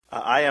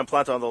I am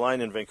Plant on the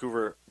Line in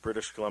Vancouver,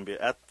 British Columbia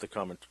at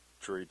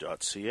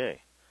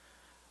thecommentary.ca.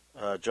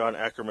 John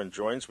Ackermann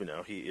joins me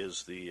now. He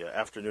is the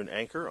afternoon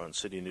anchor on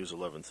City News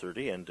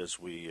 1130, and as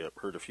we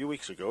heard a few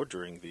weeks ago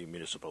during the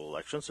municipal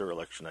elections, their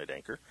election night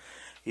anchor,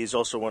 he's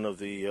also one of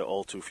the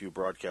all too few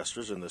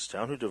broadcasters in this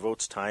town who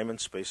devotes time and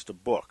space to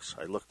books.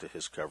 I look to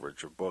his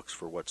coverage of books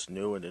for what's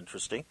new and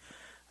interesting,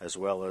 as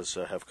well as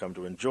have come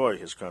to enjoy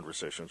his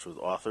conversations with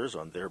authors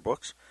on their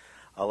books.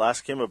 I'll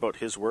ask him about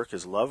his work,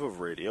 his love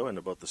of radio, and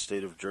about the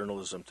state of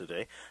journalism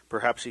today.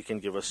 Perhaps he can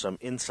give us some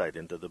insight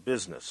into the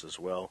business, as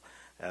well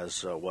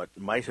as what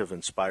might have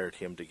inspired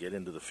him to get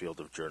into the field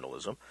of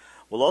journalism.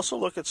 We'll also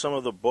look at some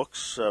of the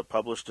books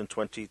published in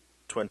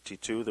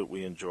 2022 that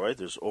we enjoyed.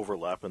 There's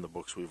overlap in the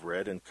books we've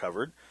read and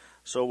covered.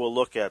 So we'll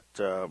look at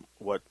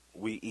what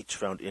we each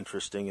found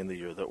interesting in the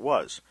year that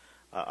was.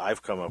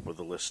 I've come up with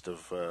a list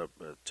of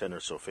 10 or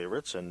so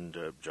favorites, and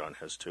John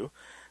has too.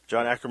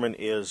 John Ackermann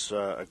is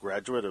a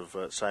graduate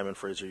of Simon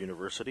Fraser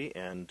University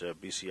and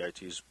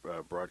BCIT's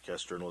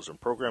broadcast journalism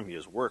program. He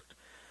has worked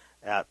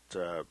at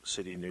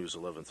City News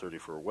 1130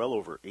 for well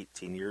over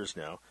 18 years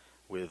now,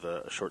 with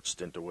a short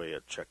stint away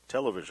at Czech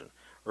Television.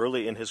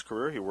 Early in his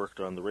career, he worked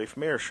on The Rafe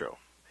Mayer Show.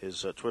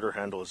 His Twitter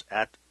handle is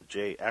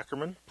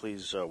 @JAckermann.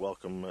 Please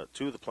welcome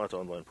to the Plant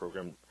Online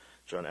program,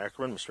 John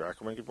Ackermann. Mr.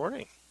 Ackermann, good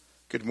morning.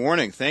 Good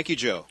morning. Thank you,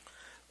 Joe.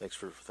 Thanks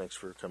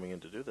for coming in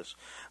to do this.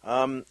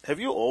 Have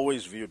you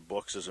always viewed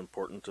books as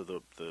important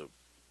to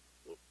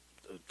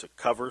to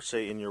cover,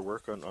 say, in your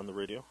work on the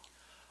radio?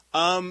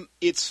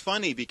 It's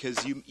funny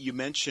because you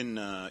mentioned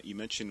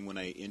when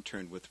I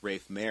interned with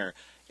Rafe Mayer,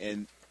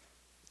 and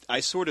I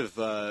sort of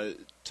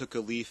took a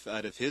leaf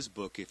out of his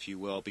book, if you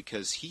will,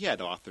 because he had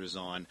authors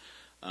on,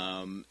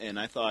 and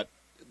I thought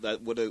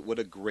that what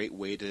a great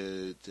way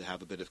to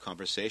have a bit of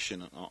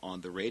conversation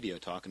on the radio,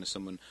 talking to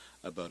someone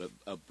about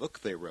a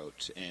book they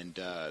wrote. And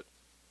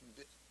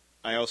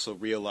I also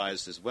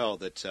realized as well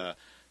that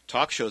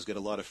talk shows get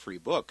a lot of free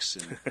books,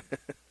 and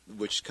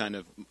which kind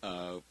of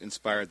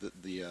inspired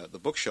the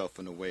bookshelf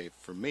in a way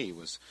for me.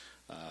 Was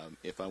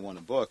if I want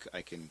a book,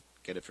 I can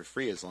get it for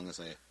free as long as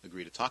I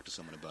agree to talk to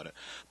someone about it.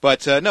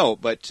 But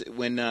but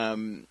when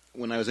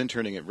I was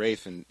interning at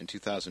Rafe in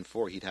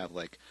 2004, he'd have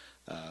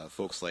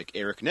folks like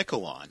Eric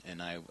Nickel on,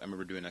 and I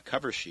remember doing a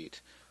cover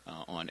sheet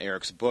on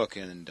Eric's book,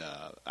 and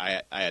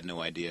I had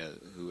no idea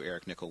who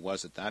Eric Nickel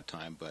was at that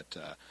time, but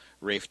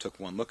Rafe took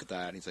one look at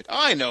that, and he's like,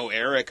 I know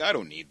Eric, I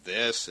don't need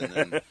this,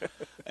 and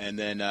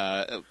then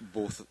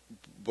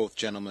both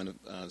gentlemen,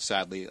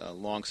 sadly,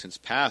 long since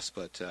passed,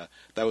 but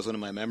that was one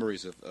of my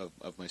memories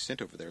of my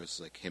stint over there. It was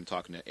like him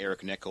talking to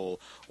Eric Nickel,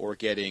 or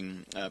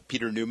getting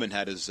Peter Newman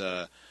had his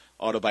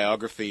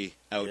autobiography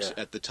out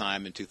at the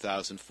time in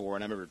 2004,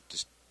 and I remember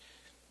just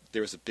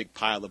there was a big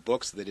pile of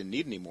books that they didn't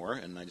need anymore,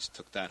 and I just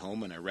took that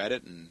home and I read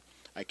it, and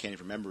I can't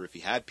even remember if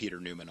he had Peter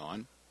Newman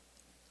on.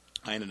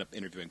 I ended up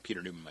interviewing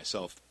Peter Newman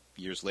myself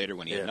years later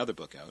when he had another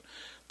book out.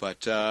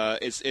 But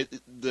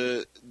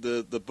the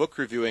book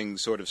reviewing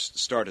sort of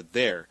started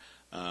there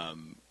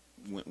when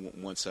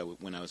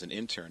I was an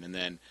intern, and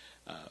then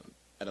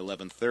at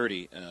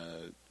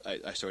 11:30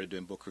 I started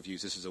doing book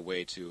reviews. This is a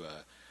way to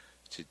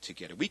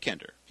get a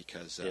weekender,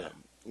 because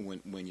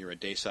when you're a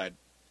dayside.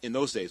 In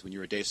those days, when you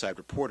were a dayside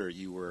reporter,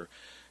 you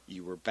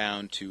were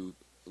bound to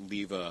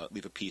leave a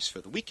piece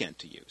for the weekend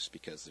to use,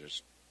 because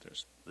there's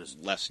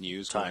less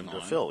news time going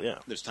on. To fill. Yeah,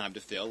 there's time to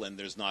fill, and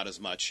there's not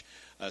as much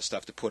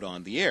stuff to put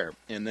on the air.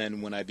 And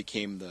then when I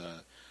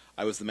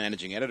was the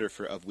managing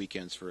editor of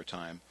Weekends for a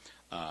time,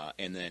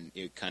 and then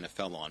it kind of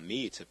fell on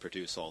me to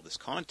produce all this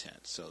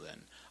content. So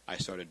then I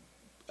started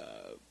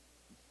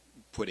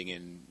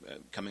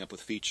coming up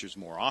with features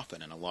more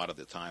often, and a lot of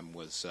the time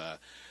was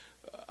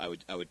I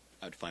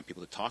would find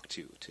people to talk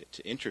to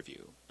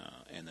interview,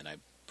 and then I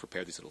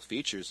prepared these little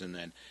features, and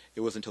then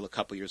it wasn't until a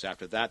couple years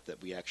after that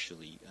we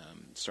actually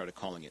started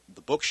calling it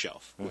The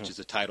Bookshelf, which is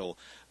a title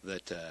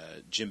that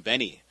Jim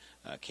Benny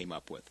came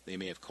up with. They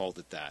may have called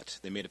it that.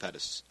 They may have had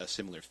a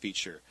similar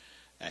feature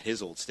at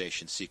his old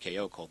station,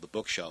 CKO, called The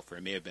Bookshelf, or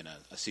it may have been a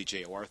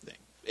CJOR thing.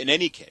 In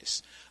any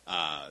case,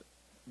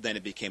 then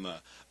it became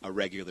a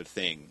regular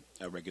thing,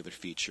 a regular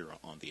feature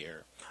on the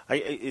air.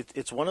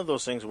 It's one of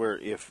those things where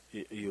if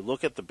you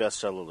look at the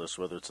bestseller list,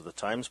 whether it's the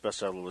Times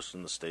bestseller list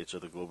in the States or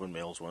the Globe and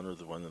Mail's one or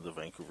the one in the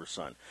Vancouver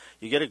Sun,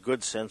 you get a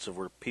good sense of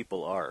where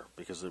people are,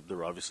 because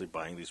they're obviously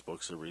buying these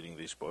books, they're reading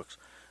these books.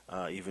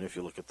 Even if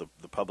you look at the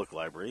public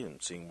library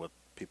and seeing what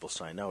people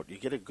sign out, you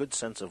get a good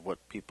sense of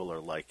what people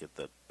are like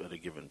at a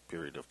given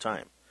period of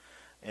time.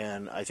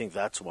 And I think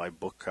that's why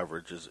book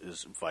coverage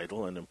is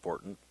vital and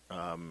important.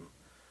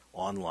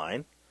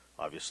 Online,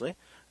 obviously,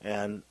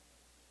 and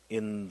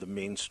in the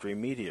mainstream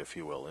media, if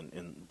you will,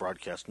 in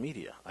broadcast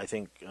media. I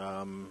think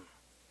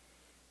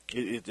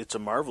it's a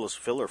marvelous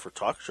filler for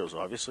talk shows,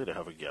 obviously, to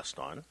have a guest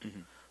on.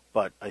 Mm-hmm.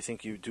 But I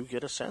think you do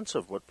get a sense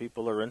of what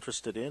people are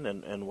interested in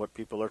and what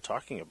people are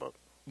talking about.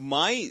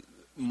 My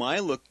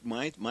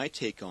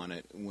take on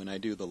it, when I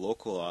do the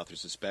local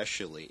authors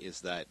especially,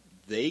 is that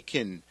they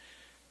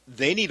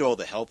need all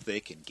the help they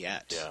can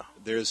get. Yeah.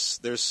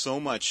 There's so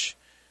much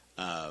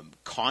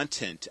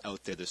content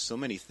out there. There's so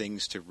many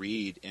things to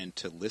read and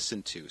to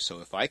listen to. So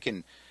if I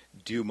can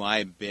do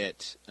my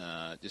bit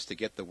just to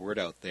get the word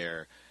out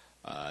there,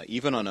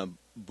 even on a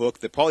book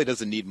that probably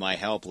doesn't need my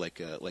help, like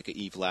a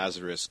Eve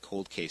Lazarus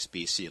Cold Case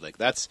BC, like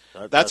that's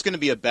going to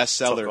be a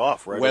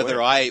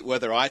bestseller,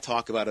 whether I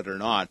talk about it or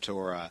not,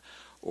 or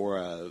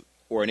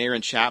an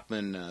Aaron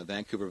Chapman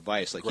Vancouver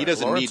Vice. Like, he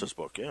doesn't Lawrence's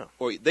book,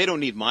 or they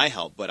don't need my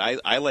help, but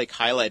I like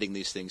highlighting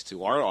these things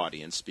to our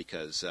audience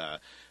because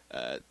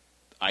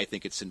I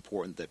think it's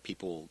important that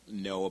people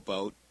know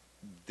about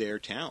their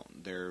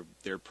town,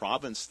 their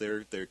province,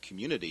 their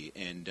community,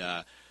 and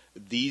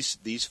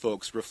these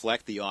folks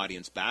reflect the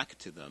audience back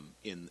to them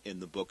in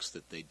the books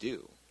that they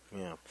do.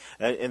 Yeah,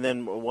 and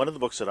then one of the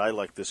books that I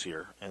liked this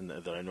year, and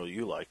that I know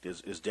you liked,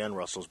 is Dan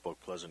Russell's book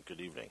Pleasant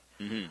Good Evening,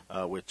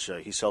 which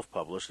he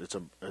self-published.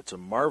 It's a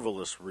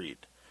marvelous read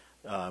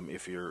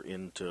if you're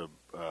into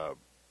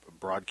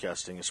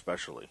broadcasting,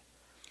 especially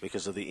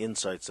because of the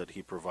insights that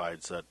he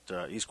provides. That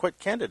he's quite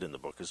candid in the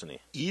book, isn't he?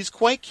 He's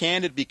quite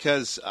candid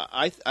because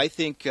I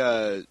think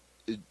Dan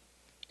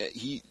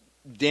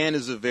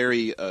is a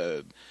very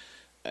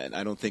and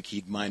I don't think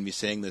he'd mind me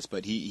saying this,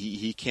 but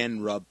he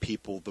can rub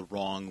people the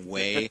wrong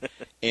way,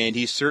 and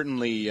he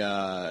certainly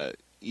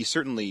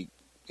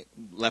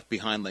left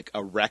behind like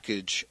a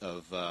wreckage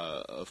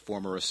of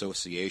former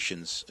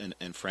associations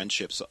and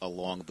friendships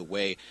along the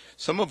way,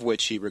 some of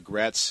which he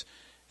regrets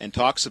and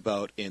talks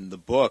about in the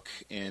book.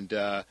 And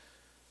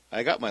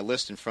I got my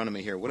list in front of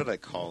me here. What did I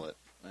call it?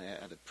 I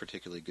had a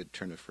particularly good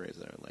turn of phrase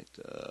that I liked.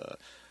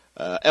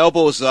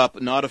 Elbows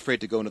up, not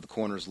afraid to go into the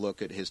corners.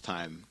 Look at his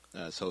time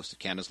as host of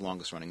Canada's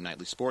longest-running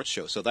nightly sports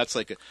show. So that's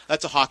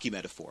a hockey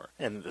metaphor.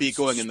 And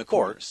going in the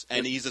corners,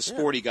 and he's a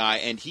sporty guy,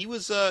 and he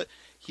was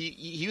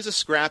he was a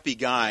scrappy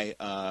guy,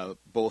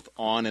 both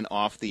on and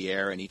off the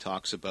air. And he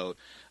talks about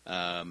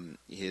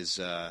his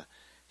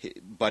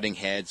butting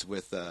heads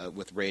with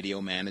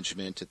radio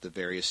management at the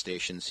various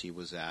stations he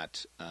was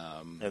at,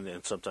 and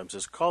then sometimes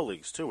his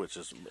colleagues too, which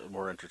is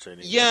more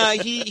entertaining. Yeah,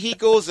 he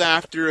goes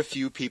after a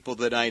few people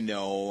that I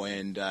know,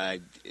 and I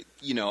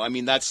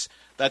mean that's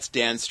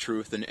Dan's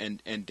truth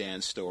and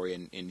Dan's story,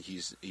 and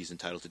he's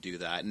entitled to do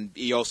that. And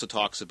he also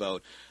talks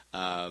about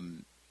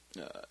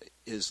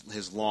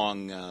his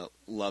long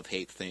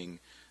love-hate thing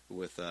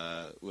with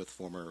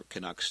former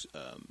Canucks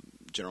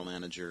general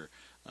manager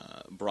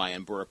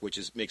Brian Burke, which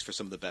makes for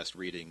some of the best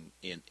reading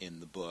in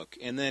the book.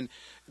 And then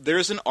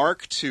there's an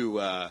arc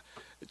to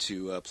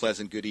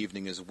Pleasant Good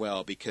Evening as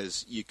well,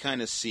 because you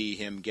kind of see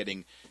him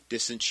getting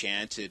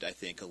disenchanted, I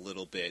think, a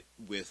little bit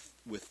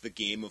with the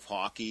game of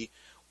hockey,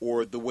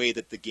 or the way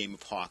that the game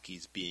of hockey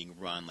is being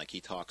run. Like,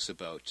 he talks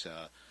about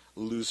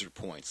loser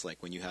points,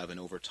 like when you have an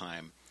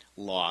overtime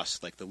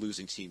loss, like the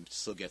losing team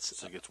still gets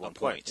 1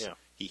 point. Yeah.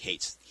 He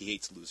hates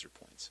loser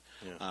points.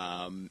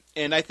 Yeah.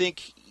 And I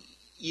think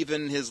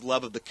even his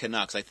love of the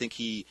Canucks, I think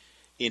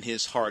in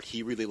his heart,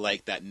 he really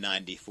liked that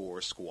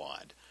 94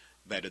 squad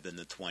better than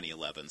the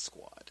 2011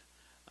 squad.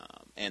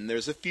 And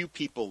there's a few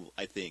people,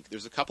 I think,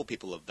 there's a couple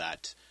people of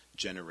that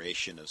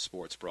generation of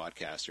sports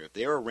broadcaster. If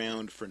they're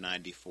around for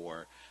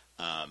 94,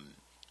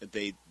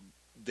 they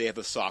have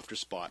a softer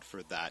spot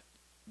for that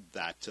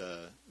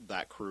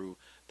crew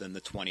than the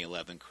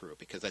 2011 crew,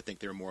 because I think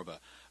they're more of a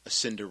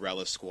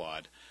Cinderella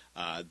squad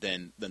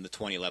than the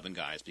 2011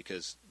 guys,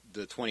 because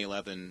the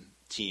 2011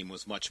 team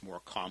was much more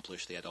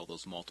accomplished. They had all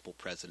those multiple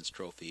President's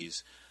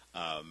trophies.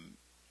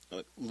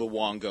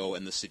 Luongo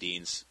and the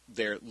Sedins,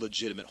 they're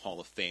legitimate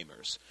Hall of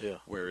Famers. Yeah.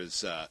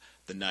 Whereas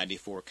the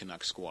 94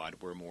 Canucks squad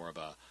were more of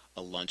a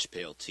lunch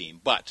pail team.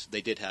 But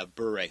they did have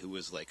Bure, who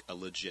was like a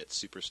legit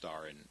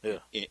superstar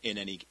in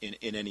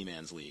any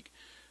man's league.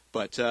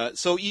 But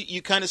so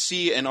you kind of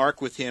see an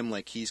arc with him,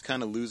 like he's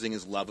kind of losing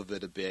his love of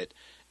it a bit,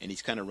 and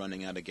he's kind of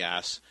running out of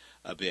gas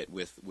a bit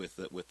with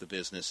the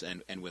business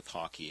and with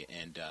hockey.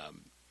 And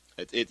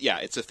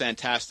it's a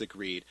fantastic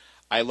read.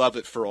 I love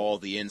it for all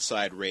the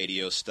inside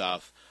radio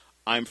stuff.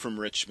 I'm from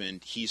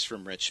Richmond. He's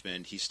from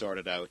Richmond. He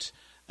started out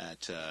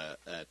at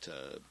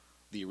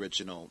the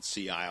original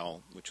Sea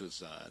Isle, which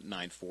was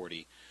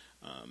 940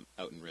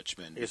 out in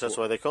Richmond. I guess that's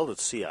why they called it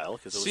Sea Isle,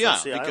 because it was Sea Isle,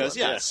 Sea because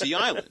Island. Sea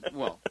Island.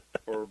 Well,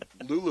 or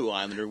Lulu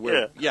Island, or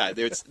where? Yeah,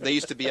 they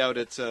used to be out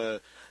at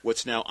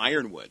what's now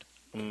Ironwood,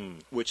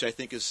 which I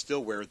think is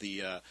still where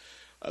the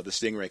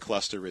Stingray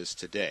cluster is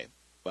today,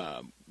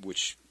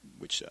 which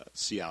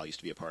Sea Isle used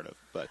to be a part of.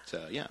 But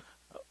yeah.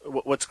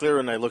 What's clear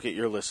when I look at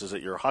your list is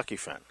that you're a hockey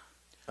fan.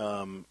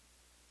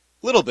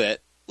 Little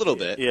bit.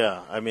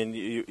 Yeah, I mean,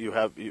 you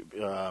have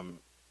the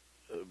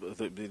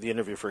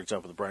interview, for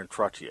example, with Brian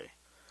Trottier.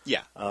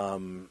 Yeah.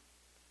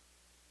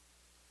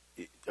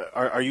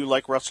 Are you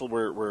like Russell,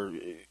 where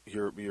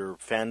your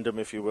fandom,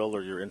 if you will,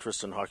 or your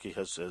interest in hockey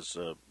has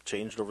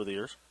changed over the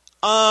years?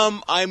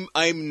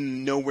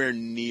 I'm nowhere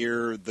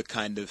near the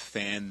kind of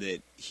fan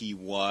that he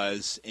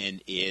was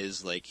and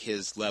is. Like,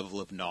 his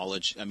level of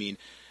knowledge. I mean,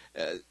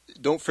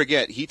 don't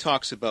forget, he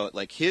talks about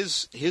like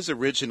his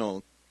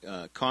original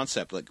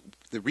concept. Like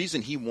the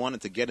reason he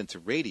wanted to get into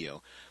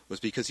radio was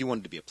because he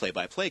wanted to be a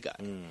play-by-play guy.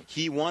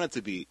 He wanted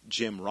to be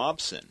Jim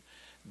Robson.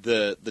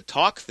 The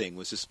talk thing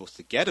was just supposed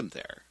to get him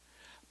there,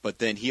 but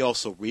then he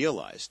also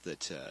realized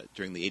that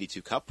during the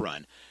 '82 Cup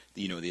run,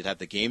 they'd have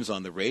the games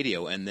on the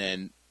radio, and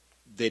then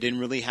they didn't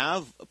really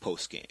have a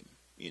post game.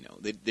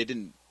 They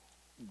didn't.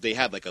 They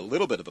had like a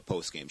little bit of a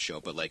post game show,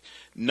 but like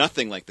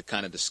nothing like the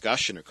kind of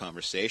discussion or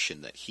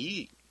conversation that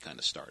he kind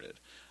of started.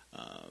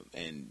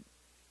 And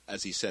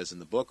as he says in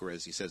the book, or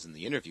as he says in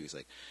the interview, he's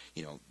like,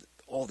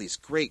 all these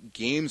great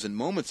games and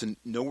moments, and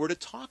nowhere to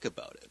talk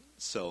about it.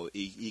 So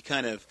it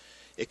kind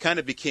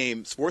of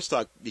became, Sports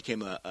Talk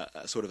became a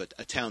sort of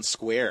a town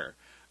square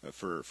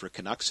for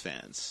Canucks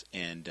fans,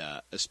 and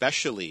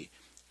especially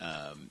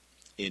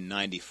in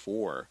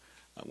 '94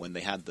 when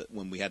we had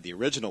the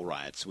original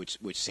riots, which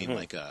seemed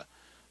like a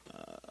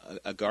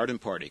garden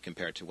party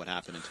compared to what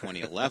happened in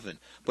 2011.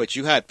 But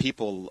you had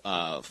people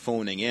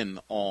phoning in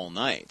all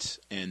night,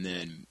 and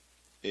then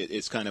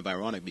it's kind of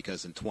ironic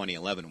because in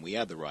 2011 we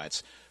had the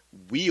riots.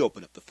 We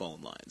opened up the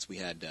phone lines. We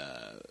had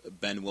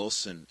Ben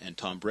Wilson and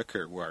Tom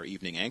Bricker were our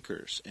evening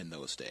anchors in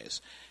those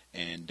days,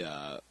 and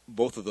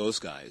both of those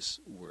guys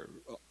were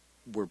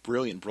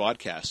brilliant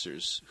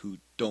broadcasters who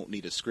don't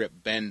need a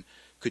script. Ben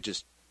could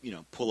just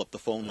pull up the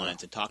phone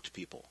lines and talk to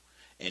people,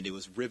 and it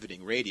was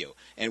riveting radio.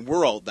 And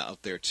we're all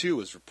out there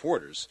too as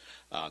reporters,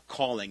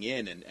 calling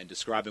in and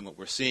describing what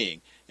we're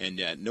seeing.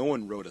 And no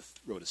one wrote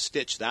a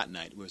stitch that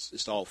night. It was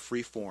just all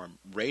free-form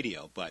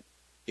radio, but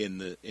in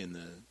the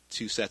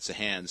two sets of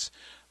hands,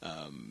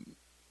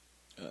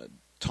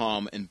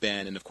 Tom and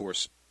Ben, and of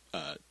course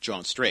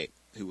John Strait,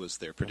 who was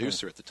their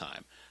producer at the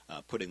time,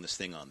 putting this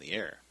thing on the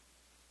air.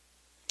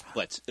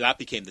 But that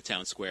became the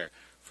town square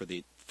for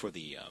the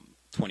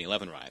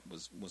 2011 riot.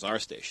 Was our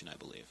station, I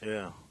believe.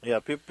 Yeah.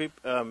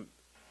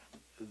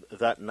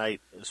 That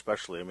night,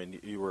 especially. I mean,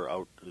 you were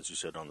out, as you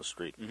said, on the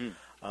street.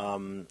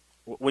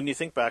 When you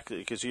think back,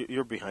 because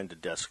you're behind a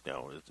desk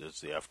now as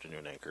the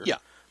afternoon anchor. Yeah.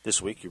 This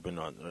week you've been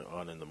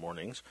on in the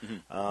mornings.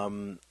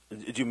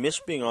 Did you miss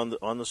being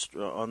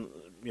on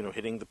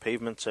hitting the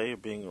pavement, say,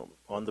 being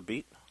on the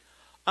beat?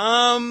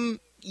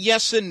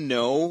 Yes and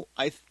no.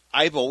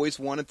 I've always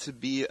wanted to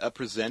be a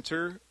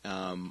presenter.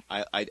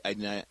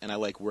 I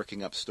like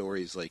working up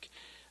stories like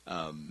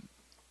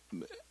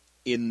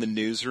in the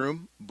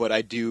newsroom, but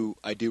I do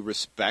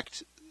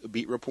respect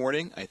beat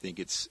reporting. I think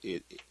it's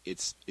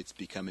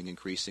becoming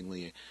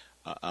increasingly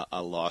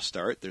a lost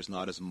art. There's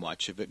not as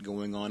much of it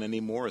going on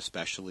anymore,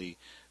 especially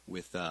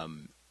with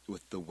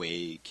the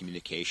way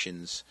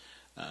communications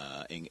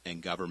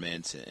and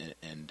government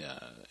and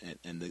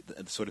the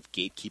sort of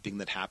gatekeeping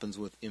that happens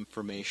with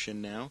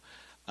information now.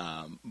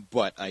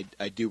 But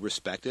I do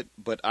respect it.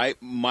 But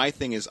my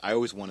thing is I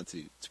always wanted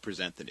to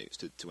present the news,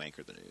 to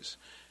anchor the news.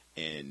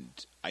 And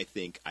I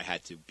think I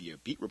had to be a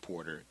beat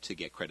reporter to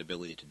get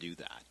credibility to do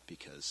that,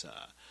 because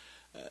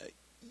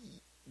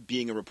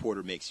being a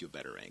reporter makes you a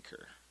better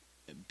anchor.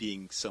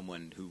 Being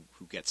someone who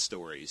gets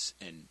stories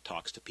and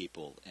talks to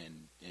people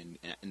and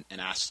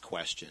asks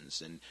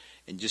questions and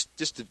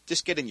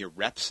just getting your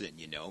reps in,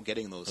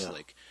 getting those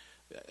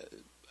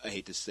I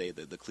hate to say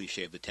the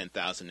cliche of the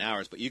 10,000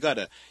 hours, but you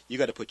gotta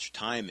put your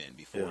time in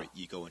before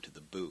you go into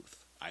the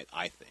booth.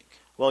 I think.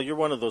 Well, you're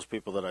one of those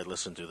people that I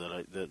listen to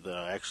that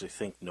I actually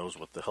think knows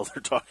what the hell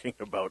they're talking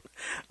about.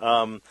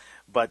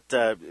 But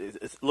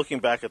looking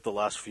back at the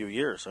last few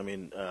years, I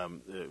mean,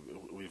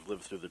 we've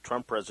lived through the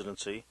Trump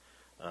presidency,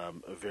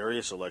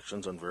 various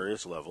elections on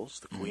various levels.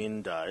 The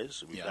Queen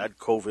dies. We've had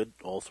COVID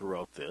all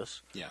throughout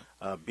this.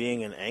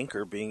 Being an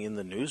anchor, being in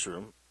the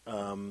newsroom,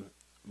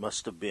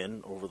 must have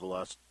been, over the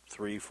last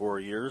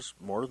 3-4 years,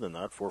 more than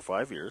that, 4 or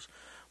 5 years,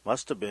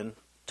 must have been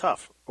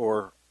tough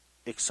or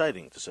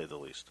exciting, to say the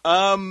least.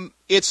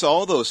 It's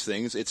all those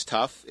things. It's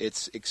tough.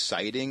 It's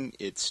exciting.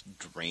 It's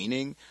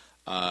draining.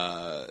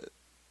 The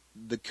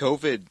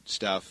COVID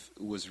stuff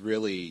was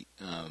really,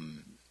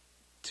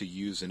 to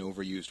use an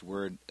overused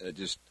word,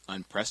 just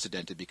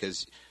unprecedented,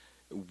 because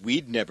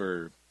we'd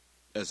never,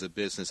 as a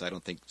business, I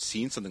don't think,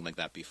 seen something like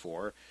that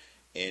before,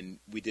 and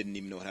we didn't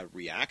even know how to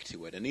react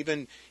to it. And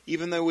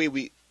even the way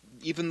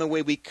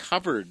we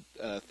covered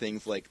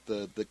things like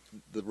the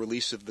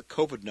release of the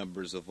COVID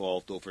numbers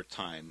evolved over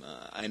time.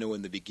 I know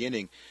in the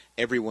beginning,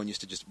 everyone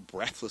used to just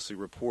breathlessly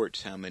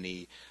report how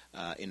many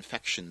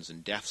infections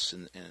and deaths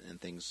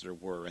and things there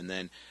were. And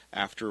then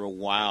after a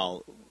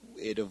while,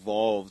 it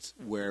evolved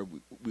where we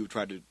would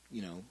try to,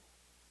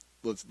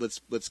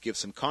 let's give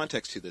some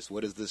context to this.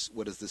 What does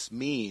this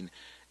mean?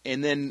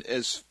 And then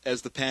as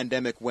the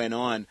pandemic went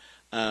on,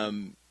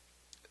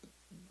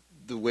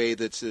 the way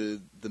that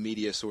the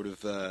media sort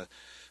of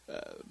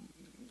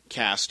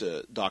cast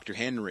Dr.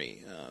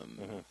 Henry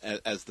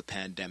as the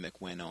pandemic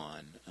went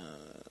on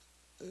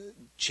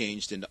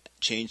changed and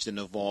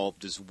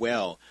evolved as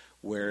well,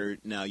 where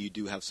now you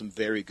do have some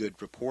very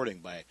good reporting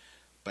by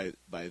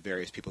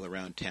various people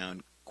around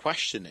town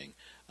questioning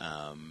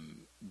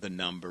the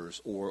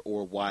numbers or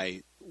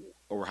why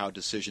or how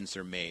decisions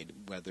are made,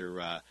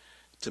 whether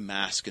to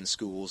mask in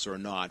schools or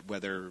not,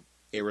 whether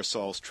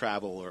aerosols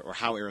travel or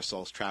how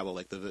aerosols travel,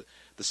 like the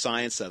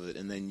science of it,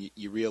 and then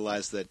you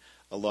realize that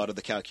a lot of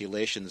the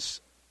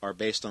calculations are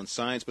based on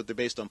science, but they're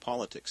based on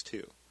politics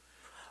too.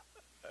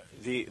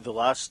 The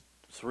last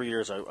 3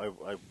 years,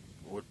 I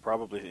would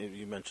probably,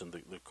 you mentioned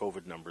the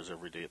COVID numbers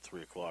every day at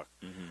 3 o'clock.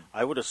 Mm-hmm.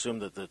 I would assume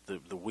that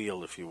the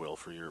wheel, if you will,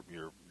 for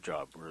your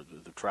job, where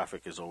the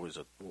traffic is always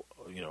at,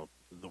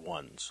 the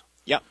ones.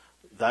 Yeah.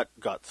 That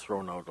got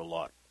thrown out a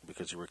lot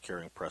because you were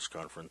carrying press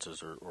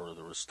conferences or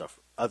there was stuff,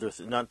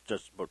 not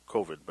just about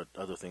COVID, but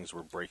other things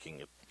were breaking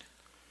it.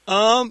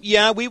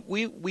 Yeah, we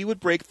would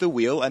break the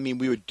wheel. I mean,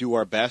 we would do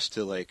our best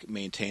to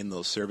maintain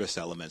those service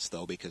elements,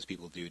 though, because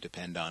people do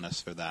depend on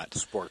us for that.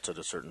 Sports at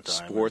a certain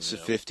time. Sports at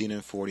 15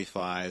 and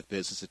 45,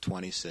 business at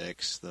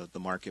 26, the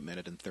market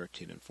minute in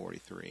 13 and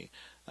 43.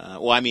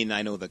 Well, I mean,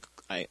 I know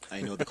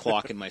the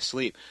clock in my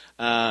sleep,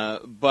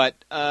 but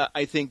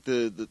I think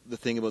the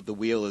thing about the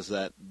wheel is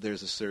that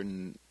there's a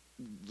certain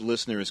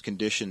listener is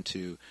conditioned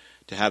to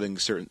having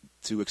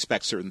to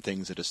expect certain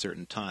things at a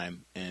certain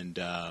time, and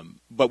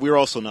but we're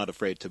also not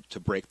afraid to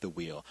break the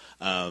wheel.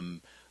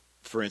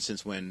 For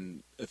instance,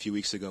 when a few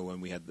weeks ago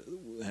when we had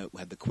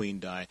the Queen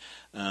die,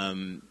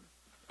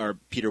 our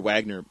Peter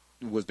Wagner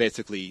was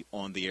basically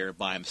on the air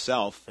by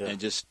himself and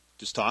just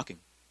talking.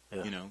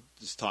 Yeah.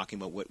 Just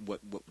talking about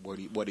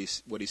what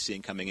he's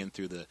seeing coming in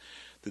through the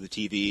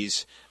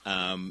TVs,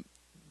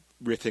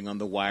 riffing on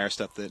the wire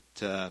stuff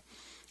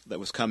that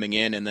was coming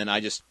in, and then I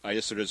just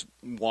sort of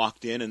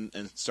walked in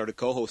and started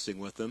co-hosting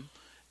with them,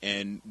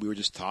 and we were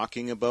just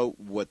talking about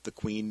what the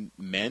Queen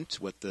meant,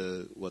 what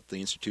the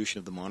institution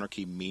of the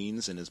monarchy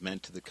means and has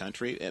meant to the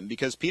country. And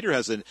because Peter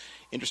has an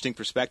interesting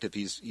perspective,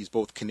 he's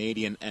both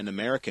Canadian and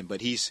American,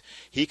 but he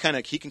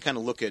can kind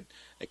of look at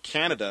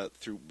Canada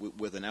through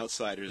with an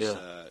outsider's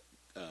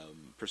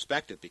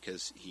perspective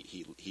because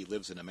he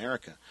lives in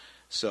America.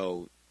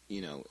 So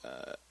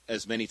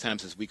as many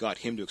times as we got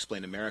him to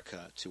explain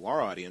America to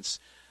our audience.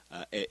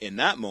 In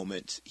that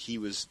moment, he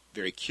was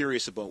very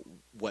curious about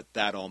what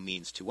that all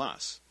means to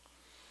us.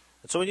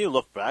 And so when you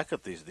look back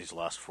at these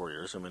last 4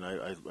 years, I mean,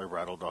 I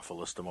rattled off a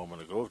list a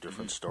moment ago of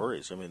different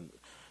stories. I mean,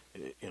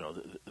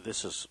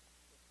 this is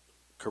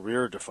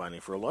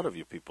career-defining for a lot of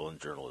you people in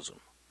journalism.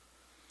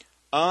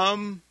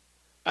 I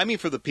mean,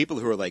 for the people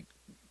who are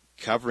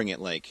covering it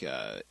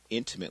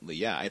intimately,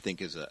 yeah, I think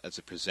as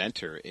a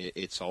presenter,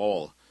 it's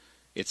all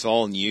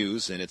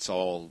news and it's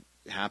all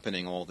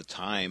happening all the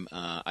time.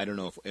 I don't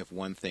know if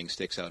one thing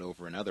sticks out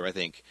over another. I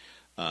think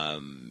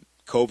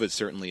COVID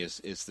certainly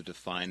is the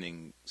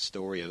defining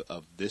story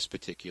of this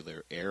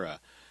particular era.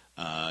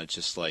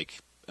 Just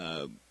like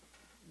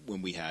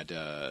when we had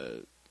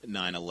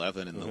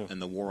 9/11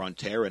 and the war on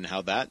terror, and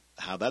how that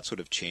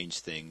sort of changed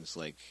things,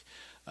 like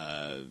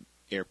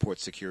airport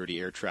security,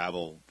 air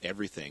travel,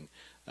 everything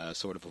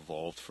sort of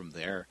evolved from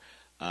there.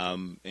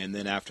 And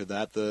then after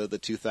that, the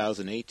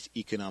 2008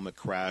 economic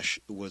crash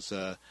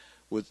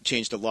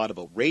changed a lot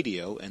about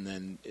radio, and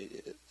then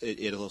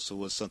it also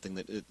was something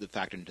that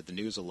factored into the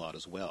news a lot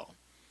as well.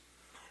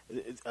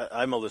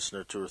 I'm a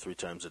listener 2 or 3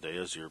 times a day,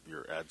 as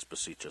your ads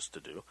beseech us to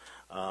do.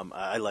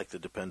 I like the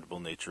dependable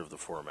nature of the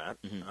format.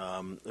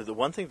 Mm-hmm. The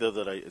one thing, though,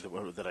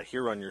 that I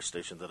hear on your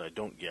station that I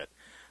don't get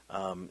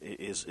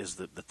is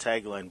the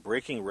tagline,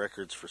 breaking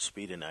records for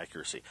speed and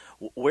accuracy.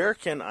 Where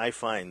can I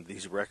find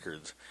these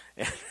records?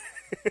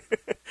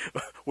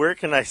 Where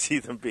can I see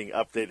them being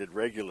updated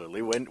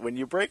regularly when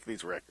you break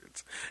these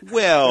records?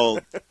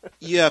 Well,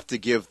 you have to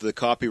give the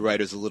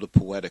copywriters a little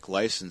poetic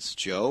license,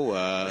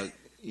 Joe.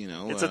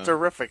 It's a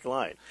terrific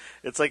line.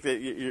 It's like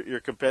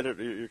your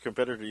competitor. Your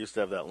competitor used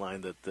to have that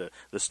line that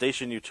the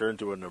station you turn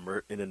to in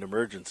an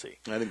emergency.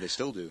 I think they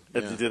still do.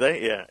 Yeah. Do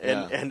they? Yeah.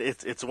 And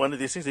it's one of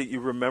these things that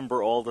you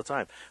remember all the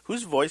time.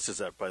 Whose voice is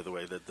that, by the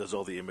way, that does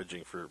all the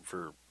imaging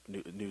for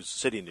news,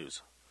 city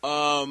news?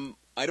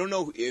 I don't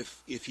know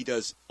if he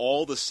does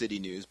all the city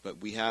news, but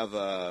we have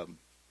I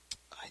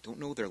don't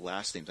know their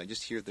last names. I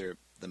just hear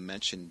them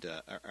mentioned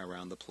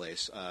around the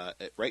place.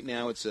 Right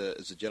now, it's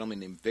a gentleman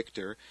named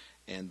Victor,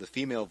 and the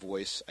female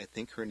voice, I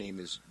think her name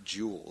is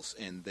Jules,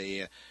 and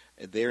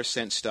they're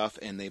sent stuff,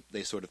 and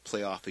they sort of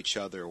play off each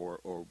other,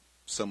 or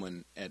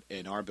someone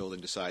in our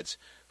building decides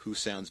who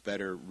sounds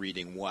better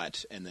reading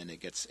what, and then it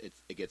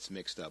gets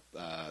mixed up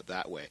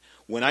that way.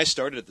 When I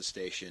started at the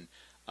station,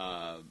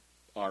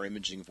 our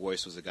imaging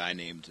voice was a guy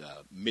named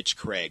Mitch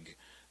Craig,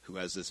 who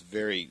has this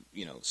very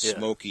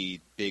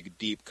smoky, big,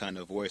 deep kind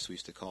of voice. We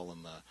used to call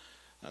him.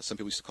 Some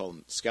people used to call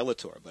him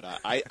Skeletor, but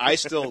I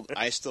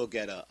still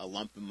get a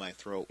lump in my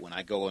throat when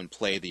I go and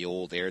play the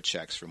old air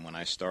checks from when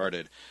I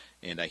started,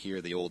 and I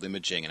hear the old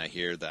imaging, and I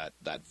hear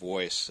that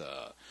voice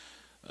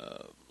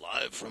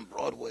live from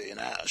Broadway and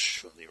Ash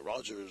from the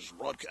Rogers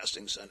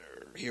Broadcasting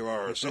Center. Here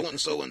are so and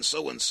so and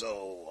so and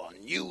so on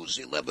News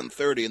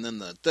 1130, and then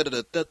the da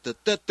da da da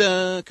da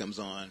da comes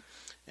on,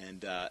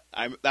 and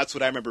that's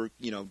what I remember.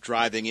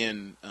 Driving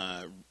in,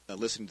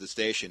 listening to the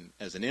station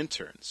as an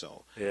intern.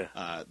 So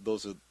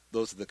those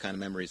are the kind of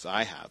memories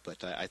I have.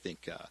 But I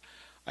think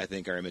I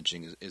think our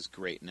imaging is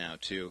great now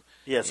too.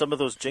 Yeah, some of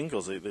those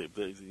jingles,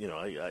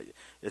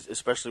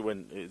 especially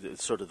when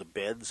it's sort of the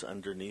beds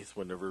underneath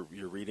whenever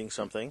you're reading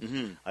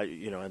something,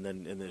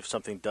 and if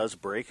something does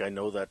break, I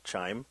know that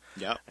chime,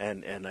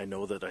 and I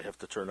know that I have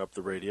to turn up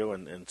the radio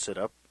and sit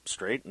up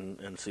straight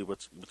and see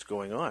what's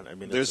going on. I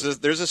mean, there's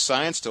a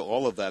science to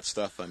all of that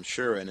stuff, I'm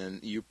sure, and then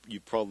you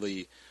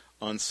probably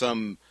on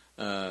some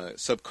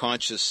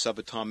subconscious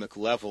subatomic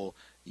level,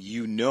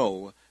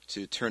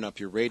 to turn up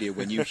your radio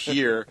when you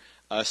hear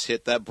us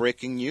hit that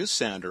breaking news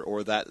sounder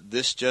or that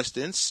this just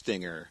in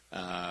stinger,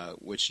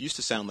 which used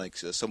to sound like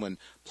someone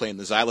playing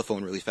the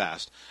xylophone really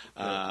fast.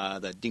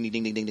 That ding, ding,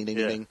 ding, ding, ding, ding, ding,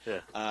 ding.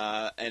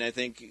 And I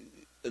think,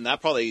 and that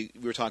probably,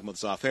 we were talking about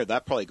this off air,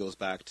 that probably goes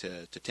back to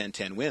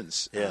 1010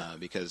 Wins,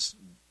 because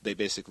they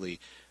basically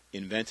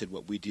invented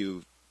what we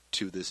do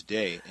to this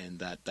day, and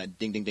that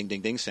ding, ding, ding,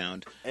 ding, ding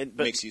sound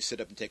makes you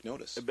sit up and take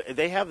notice.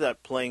 They have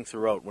that playing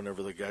throughout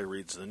whenever the guy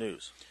reads the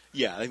news.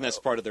 Yeah, I think that's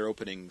part of their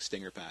opening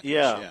stinger package.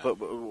 Yeah. But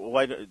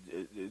why? Do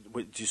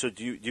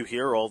you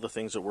hear all the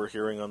things that we're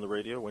hearing on the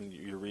radio when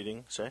you're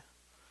reading? Say.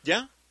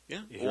 Yeah.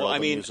 Well, I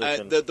mean,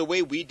 the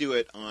way we do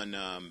it on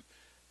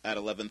at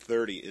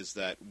 11:30 is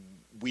that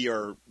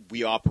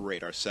we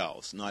operate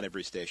ourselves. Not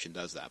every station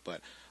does that,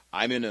 but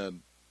I'm in a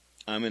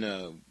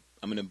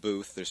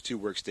booth. There's 2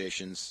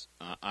 workstations.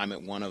 I'm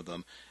at one of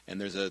them,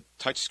 and there's a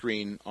touch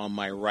screen on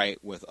my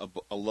right with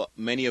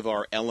many of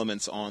our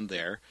elements on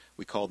there.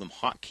 We call them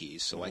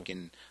hotkeys, so I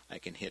can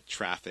hit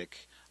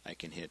traffic, I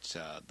can hit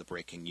the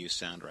breaking news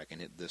sounder, I can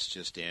hit this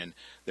just in.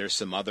 There's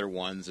some other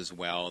ones as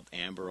well: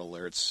 Amber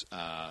Alerts,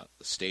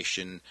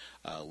 station,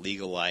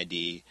 legal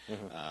ID,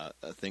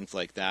 things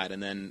like that.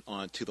 And then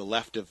to the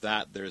left of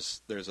that,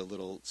 there's a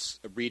little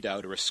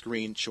readout or a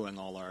screen showing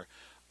all our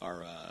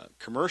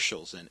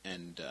commercials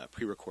and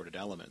pre-recorded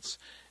elements.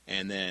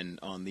 And then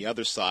on the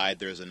other side,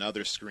 there's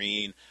another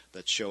screen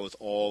that shows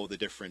all the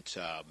different,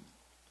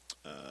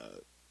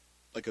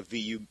 like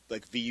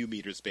VU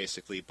meters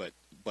basically, but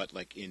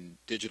like in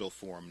digital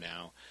form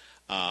now.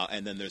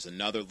 And then there's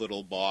another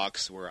little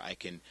box where I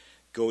can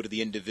go to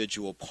the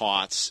individual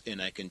pots and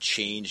I can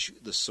change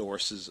the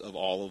sources of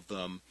all of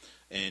them.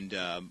 And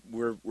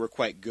we're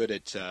quite good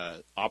at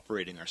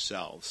operating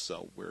ourselves.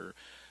 So we're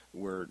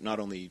not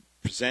only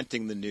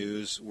presenting the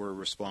news, we're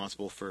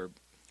responsible for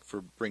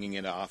bringing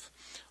it off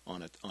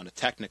on a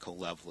technical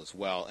level as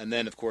well. And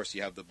then, of course,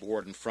 you have the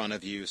board in front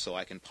of you, so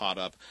I can pot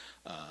up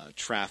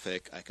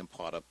traffic, I can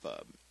pot up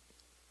the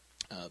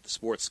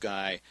sports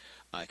guy,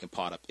 I can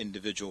pot up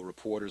individual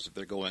reporters if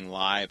they're going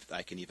live,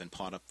 I can even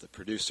pot up the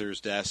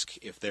producer's desk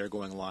if they're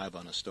going live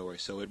on a story.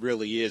 So it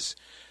really is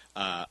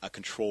a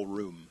control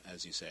room,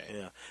 as you say.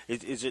 Yeah.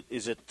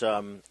 Is it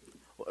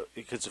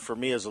because for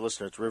me as a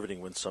listener, it's riveting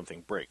when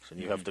something breaks, and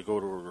you have to go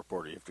to a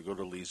reporter. You have to go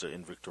to Lisa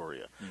in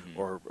Victoria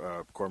or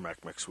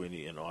Cormac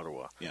McSweeney in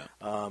Ottawa. Yeah.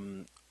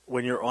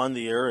 When you're on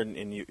the air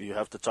and you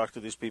have to talk to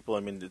these people,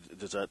 I mean,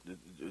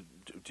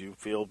 do you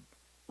feel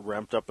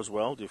ramped up as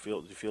well? Do you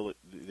feel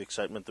the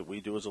excitement that we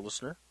do as a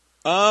listener?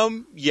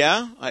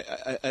 Yeah.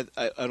 I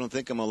don't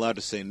think I'm allowed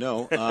to say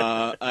no.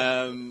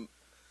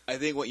 I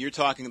think what you're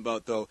talking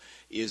about, though,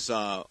 is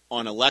on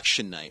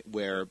election night,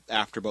 where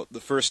after about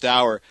the first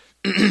hour,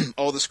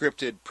 all the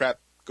scripted prep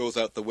goes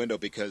out the window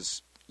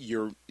because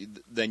you're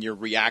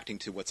reacting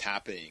to what's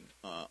happening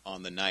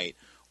on the night,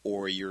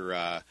 or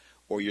you're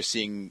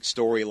seeing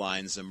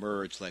storylines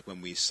emerge, like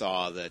when we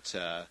saw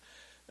that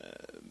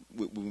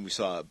when we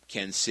saw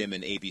Ken Sim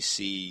and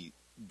ABC,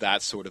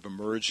 that sort of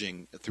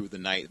emerging through the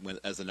night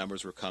as the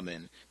numbers were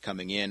coming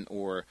in,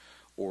 or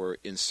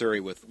in Surrey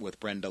with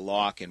Brenda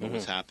Locke and what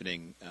was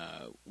happening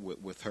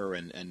with her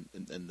and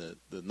the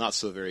not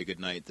so very good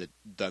night that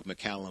Doug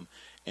McCallum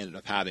ended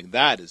up having.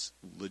 That is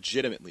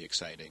legitimately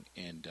exciting,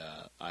 and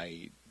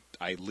I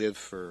live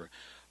for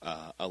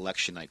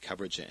election night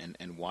coverage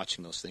and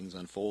watching those things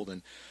unfold,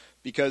 and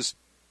because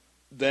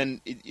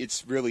then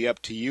it's really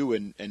up to you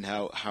and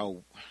how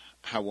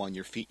on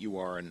your feet you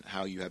are and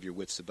how you have your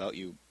wits about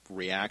you,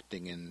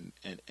 reacting and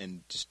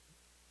just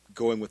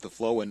going with the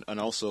flow, and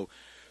also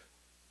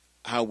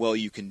how well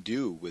you can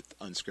do with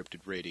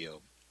unscripted radio.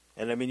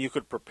 And I mean, you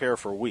could prepare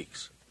for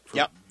weeks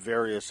for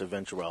various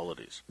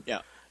eventualities.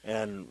 Yeah.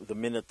 And the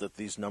minute that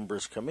these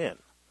numbers come in,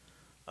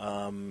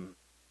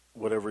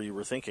 whatever you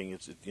were thinking,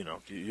 it's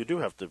you do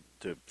have to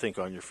think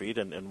on your feet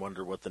and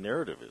wonder what the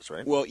narrative is,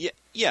 right? Well,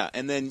 yeah.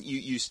 And then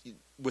you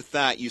with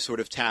that you sort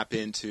of tap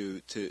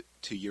into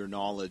your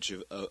knowledge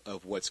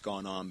of what's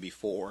gone on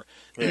before,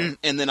 and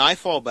then I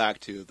fall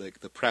back to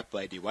the prep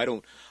I do.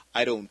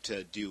 I don't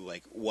do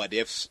like what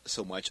ifs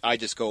so much. I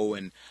just go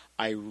and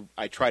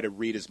I try to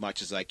read as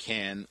much as I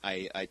can.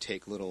 I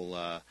take little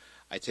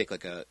I take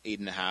like a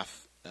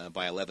 8.5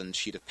 by 11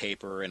 sheet of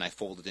paper and I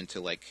fold it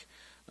into like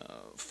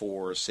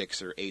 4 or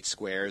 6 or 8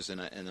 squares, and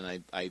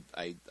then I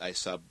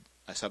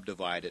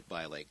subdivide it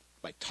by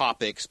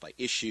topics, by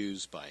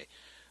issues, by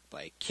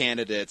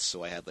candidates.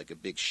 So I had like a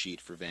big sheet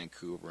for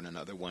Vancouver and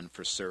another one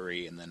for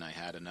Surrey, and then I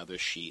had another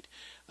sheet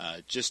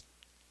just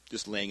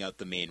laying out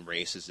the main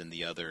races in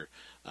the other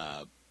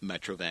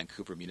Metro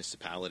Vancouver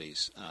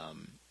municipalities.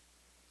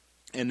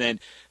 And then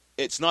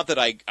it's not that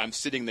I'm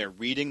sitting there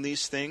reading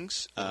these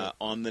things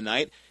on the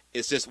night.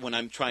 It's just when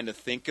I'm trying to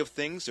think of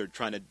things or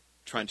trying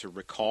to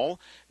recall,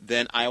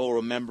 then I will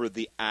remember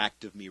the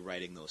act of me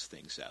writing those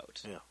things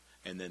out. Yeah.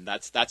 And then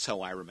that's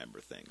how I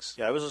remember things.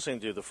 Yeah, I was listening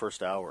to the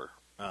first hour,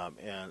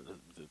 and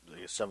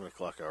the 7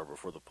 o'clock hour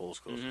before the polls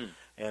closed,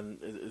 and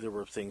there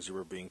were things you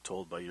were being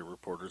told by your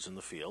reporters in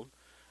the field,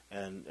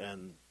 and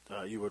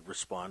you would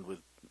respond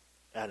with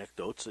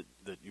anecdotes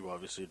that you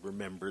obviously had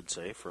remembered,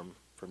 say, from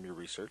your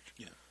research.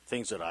 Yeah.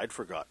 Things that I'd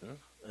forgotten,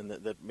 and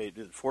that made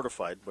it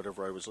fortified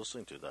whatever I was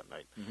listening to that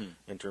night,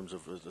 in terms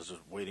of just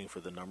waiting for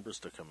the numbers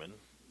to come in.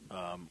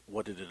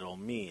 What did it all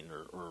mean,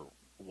 or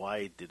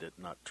why did it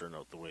not turn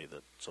out the way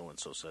that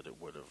so-and-so said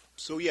it would have?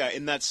 So yeah,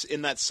 in that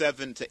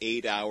 7 to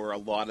 8 hour, a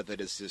lot of it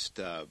is just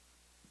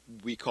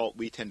we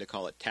tend to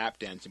call it tap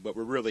dancing, but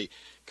we're really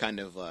kind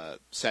of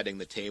setting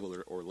the table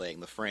or laying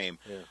the frame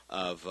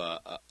of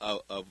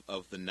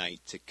the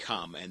night to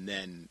come, and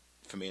then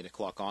from 8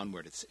 o'clock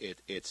onward,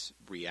 it's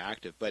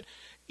reactive. But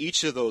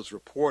each of those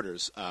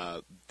reporters,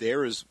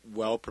 they're as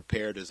well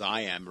prepared as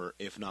I am, or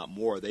if not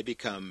more. They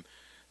become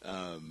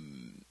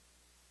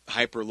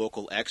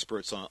hyper-local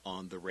experts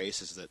on the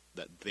races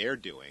that they're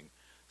doing.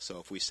 So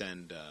if we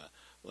send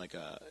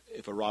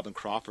if a Robin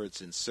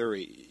Crawford's in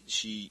Surrey,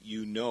 she's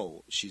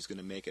going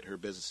to make it her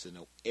business to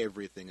know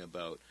everything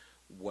about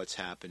what's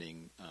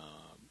happening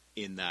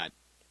in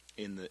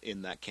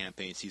that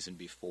campaign season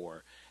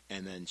before,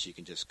 and then she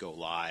can just go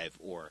live.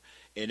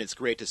 And it's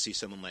great to see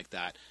someone like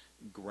that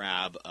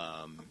grab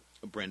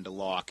Brenda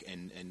Locke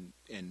and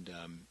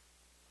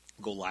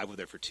go live with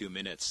her for 2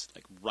 minutes,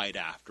 like right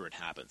after it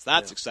happens.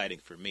 That's exciting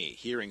for me.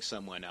 Hearing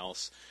someone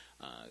else,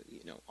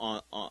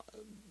 on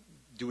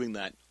doing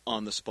that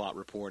on the spot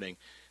reporting,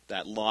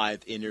 that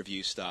live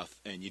interview stuff,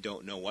 and you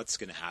don't know what's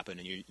going to happen,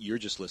 and you're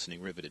just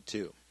listening riveted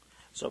too.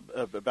 So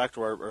back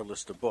to our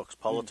list of books.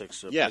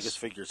 Politics, biggest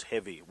figures,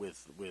 heavy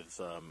with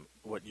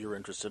what you're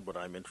interested in, what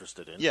I'm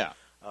interested in. Yeah.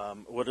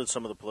 What are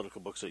some of the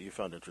political books that you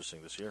found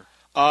interesting this year?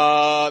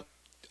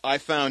 I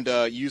found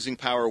Using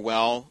Power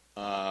Well,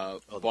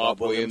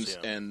 Bob Williams,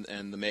 yeah.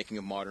 and The Making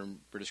of Modern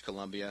British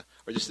Columbia.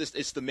 Or just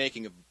it's The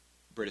Making of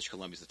British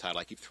Columbia is the title.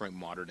 I keep throwing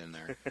modern in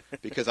there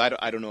because I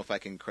don't know if I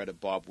can credit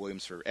Bob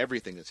Williams for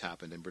everything that's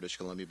happened in British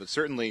Columbia, but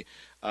certainly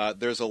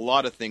there's a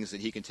lot of things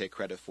that he can take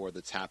credit for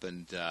that's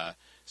happened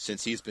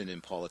since he's been in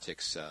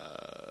politics,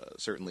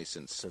 certainly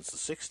since the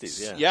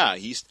 60s, yeah.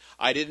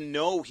 I didn't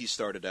know he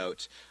started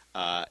out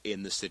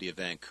in the city of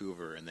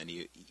Vancouver, and then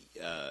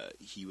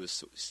he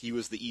was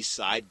the East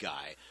Side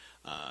guy,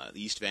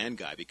 the East Van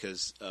guy,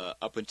 because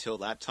up until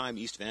that time,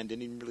 East Van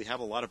didn't even really have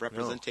a lot of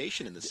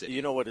representation in the city.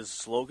 You know what his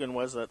slogan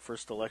was that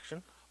first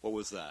election? What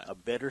was that? A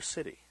better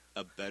city.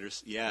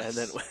 Yes. And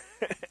then,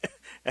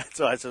 and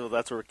so I said, well,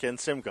 that's where Ken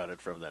Sim got it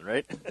from then,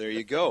 right? There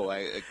you go.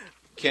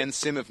 Ken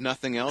Sim, if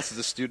nothing else, is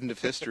a student of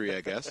history,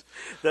 I guess.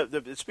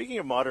 Speaking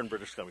of modern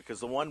British Columbia, because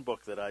the one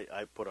book that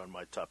I put on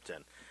my top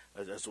 10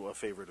 as a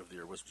favorite of the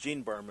year was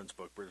Jean Barman's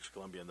book, British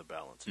Columbia and the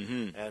Balance.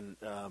 Mm-hmm.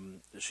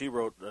 And she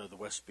wrote The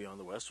West Beyond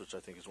the West, which I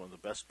think is one of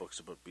the best books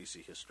about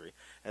BC history.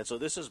 And so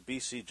this is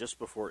BC just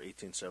before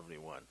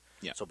 1871.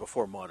 Yeah. So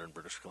before modern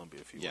British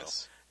Columbia, if you will.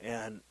 Yes.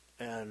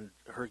 And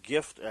her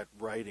gift at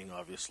writing,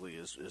 obviously,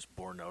 is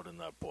borne out in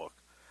that book.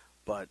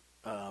 But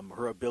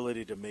her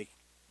ability to make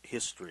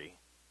history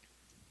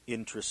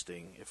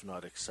interesting, if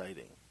not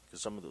exciting,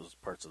 because some of those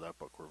parts of that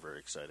book were very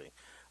exciting.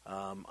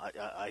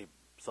 I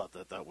thought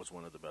that was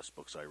one of the best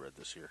books I read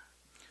this year.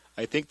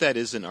 I think that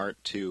is an art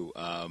too.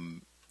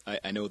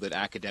 I know that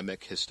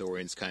academic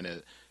historians kind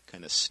of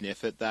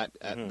sniff at that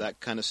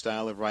that kind of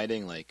style of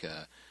writing. Like,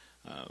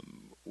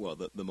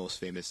 the most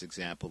famous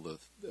example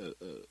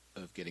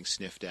of getting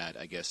sniffed at,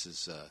 I guess,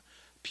 is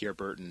Pierre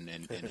Burton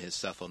and his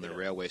stuff on the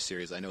Railway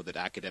series. I know that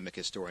academic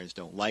historians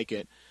don't like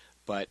it,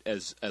 but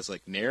as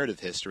like narrative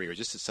history or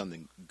just as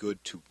something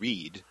good to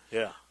read,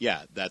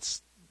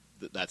 that's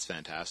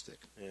fantastic.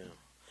 Yeah.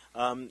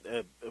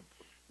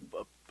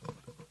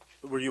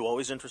 Were you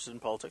always interested in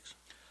politics?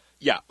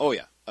 Yeah. Oh,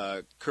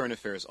 yeah. Current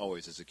affairs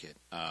always as a kid,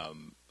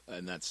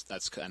 and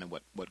that's kind of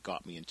what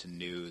got me into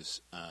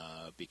news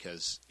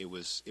because it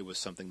was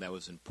something that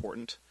was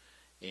important,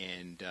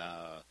 and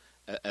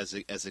as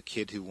a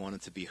kid who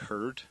wanted to be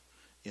heard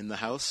in the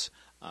house,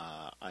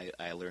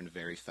 I learned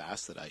very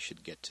fast that I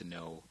should get to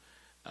know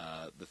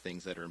the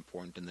things that are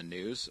important in the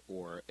news.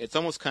 Or it's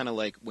almost kind of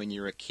like when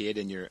you're a kid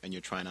and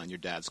you're trying on your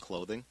dad's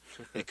clothing.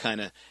 It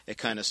kind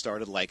of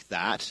started like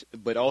that.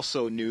 But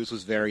also news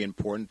was very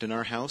important in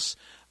our house.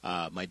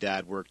 My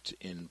dad worked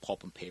in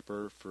pulp and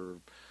paper for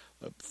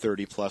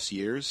 30 plus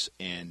years,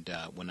 and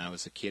when I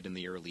was a kid in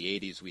the early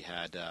 80s, we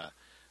had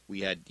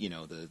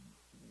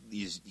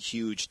these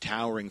huge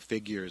towering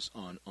figures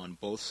on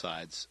both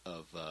sides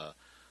of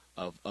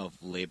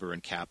labor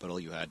and capital.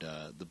 You had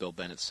the Bill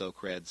Bennett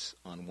Socreds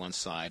on one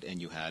side,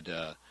 and you had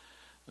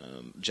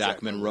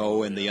Jack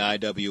Monroe and the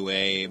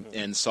IWA,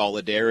 and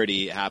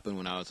Solidarity happened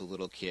when I was a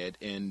little kid.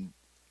 And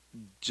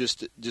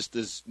just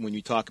as when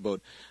you talk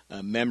about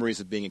memories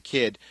of being a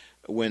kid,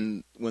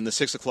 when the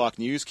 6 o'clock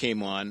news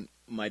came on,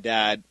 my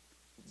dad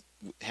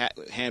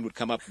hand would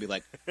come up and be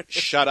like,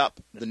 "Shut up,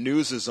 the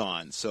news is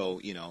on."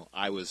 So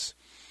I was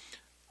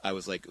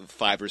like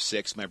 5 or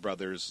 6. My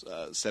brother's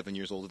 7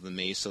 years older than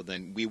me. So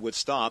then we would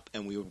stop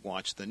and we would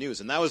watch the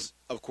news, and that was,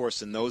 of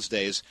course, in those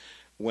days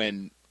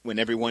when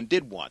everyone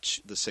did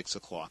watch the 6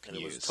 o'clock and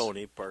news. It was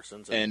Tony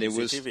Parsons and it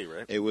was TV,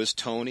 right? It was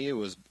Tony. It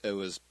was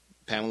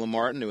Pamela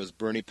Martin. It was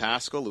Bernie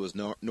Pascal. It was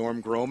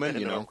Norm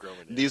Groman. Norm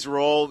Groman, yeah. These were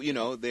all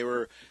they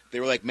were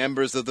like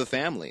members of the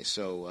family.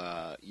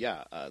 So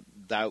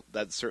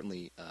that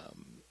certainly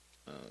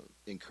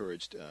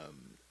encouraged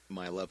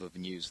my love of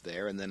news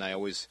there. And then I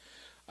always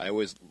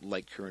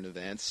liked current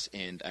events.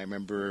 And I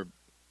remember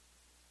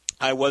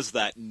I was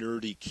that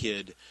nerdy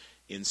kid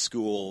in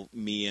school.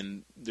 Me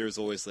and there's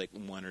always like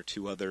one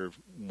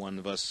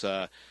of us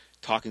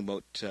talking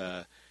about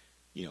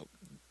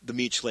the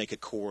Meech Lake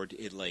Accord.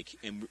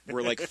 And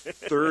we're like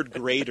third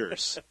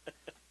graders.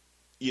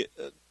 Yeah,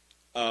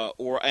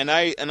 and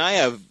I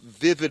have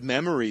vivid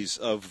memories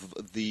of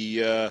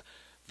the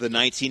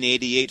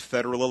 1988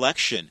 federal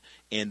election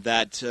and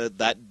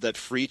that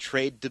free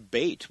trade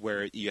debate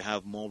where you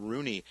have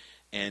Mulrooney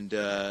and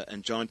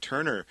John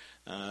Turner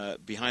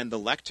behind the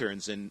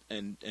lecterns,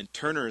 and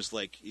Turner's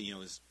like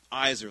his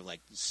eyes are like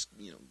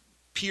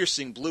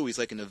piercing blue. He's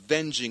like an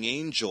avenging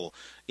angel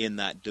in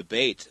that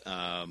debate.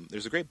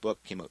 There's a great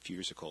book came out a few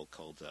years ago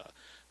called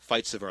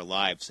Fights of Our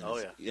Lives.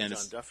 And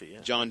John Duffy.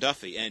 Yeah. John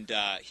Duffy, and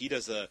he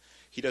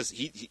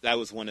that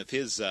was one of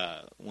his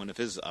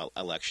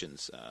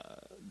elections,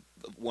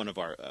 one of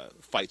our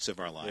fights of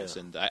our lives,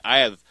 Yeah. and I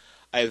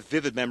have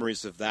vivid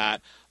memories of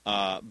that.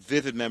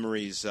 Vivid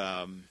memories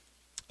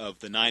of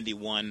the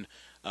 '91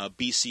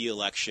 BC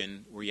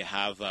election, where you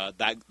have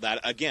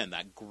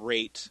that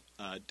great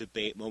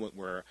debate moment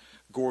where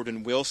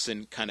Gordon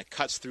Wilson kind of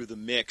cuts through the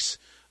mix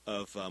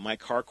of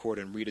Mike Harcourt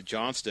and Rita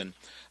Johnston,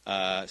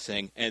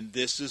 saying, "And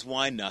this is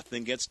why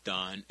nothing gets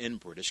done in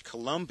British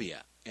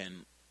Columbia."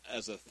 And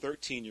as a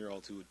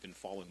 13-year-old who had been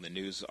following the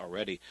news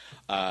already,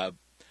 I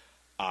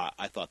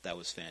thought that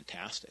was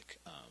fantastic.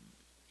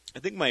 I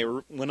think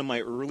one of my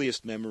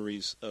earliest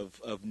memories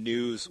of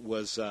news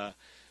was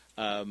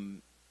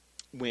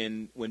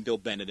when Bill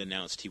Bennett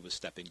announced he was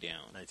stepping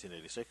down.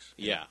 1986.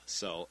 Yeah.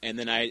 So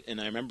and I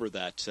remember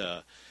that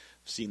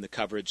seeing the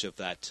coverage of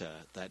that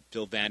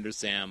Bill Vander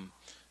Zalm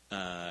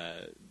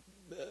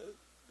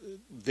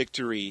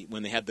victory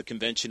when they had the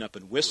convention up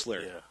in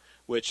Whistler,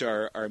 which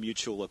our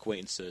mutual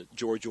acquaintance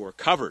George Orr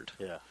covered.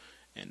 Yeah.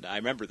 And I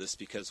remember this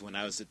because when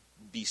I was at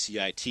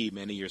BCIT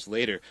many years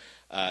later,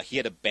 he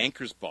had a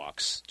banker's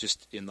box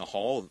just in the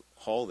hall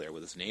there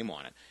with his name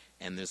on it,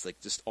 and there's like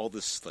just all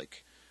this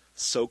like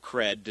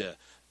SoCred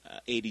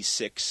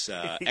 86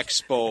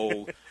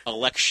 Expo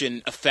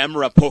election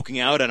ephemera poking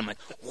out, and I'm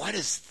like, what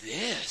is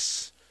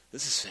this?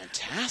 This is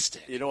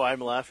fantastic. You know why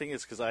I'm laughing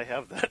is because I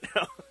have that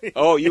now.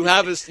 Oh, you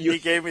have his? He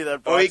gave me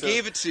that box. Oh, he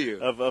gave it to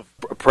you. Of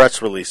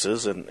press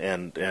releases and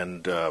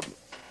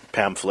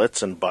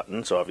pamphlets and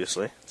buttons,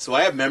 obviously. So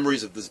I have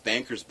memories of this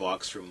banker's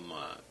box from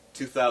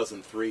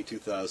 2003,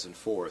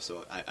 2004.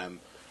 So I'm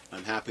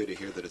happy to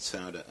hear that it's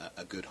found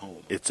a good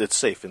home. It's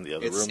safe in the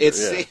other room. It's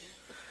safe.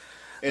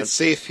 It's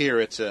safe here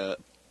at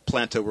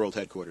Planta World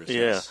Headquarters.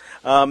 Yeah.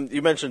 Yes.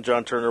 You mentioned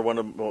John Turner. One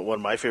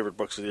of my favorite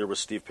books of the year was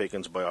Steve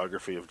Pakin's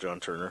biography of John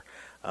Turner.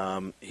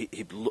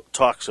 He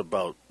talks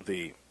about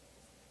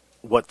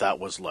what that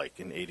was like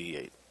in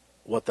 '88,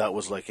 what that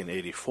was like in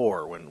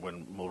 '84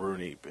 when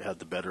Mulrooney had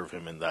the better of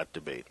him in that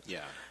debate.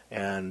 Yeah.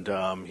 And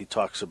he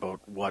talks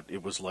about what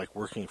it was like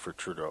working for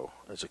Trudeau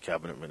as a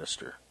cabinet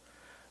minister.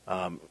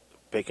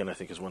 Pakin, I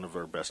think, is one of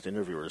our best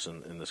interviewers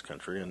in this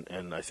country,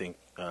 and I think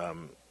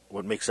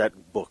what makes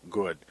that book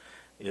good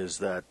is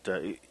that,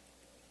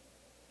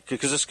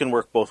 because this can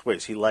work both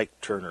ways, he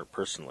liked Turner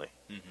personally.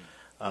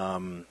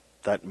 Mm-hmm.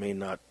 That may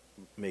not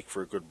make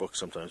for a good book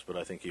sometimes, but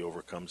I think he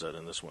overcomes that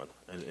in this one,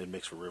 and it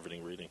makes for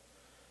riveting reading.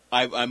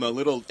 I'm a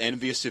little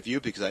envious of you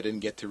because I didn't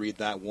get to read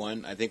that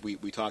one. I think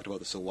we talked about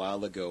this a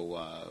while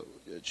ago,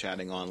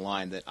 chatting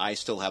online, that I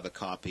still have a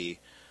copy.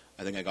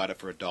 I think I got it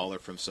for $1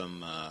 from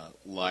some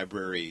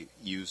library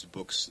used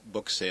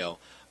book sale.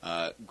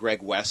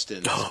 Greg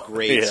Weston's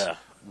great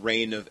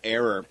Reign of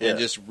Error, and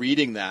just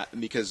reading that,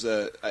 because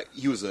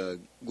he was a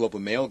Globe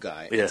and Mail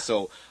guy, and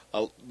so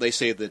they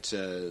say that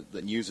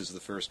the news is the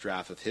first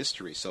draft of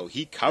history. So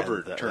he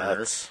covered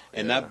Turner,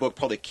 and that book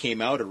probably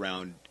came out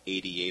around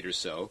 '88 or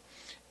so.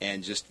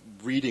 And just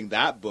reading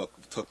that book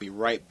took me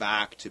right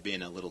back to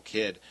being a little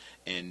kid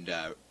and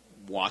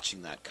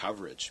watching that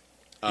coverage.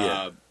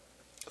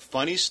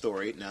 Funny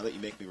story, now that you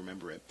make me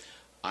remember it,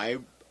 I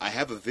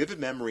have a vivid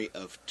memory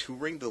of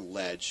touring the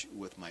Ledge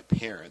with my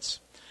parents,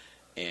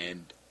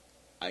 and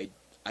I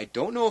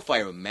don't know if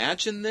I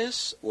imagined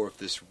this or if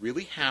this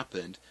really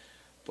happened,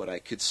 but I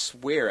could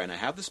swear, and I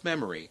have this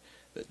memory,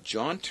 that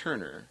John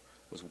Turner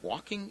was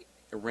walking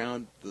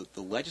around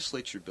the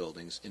legislature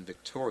buildings in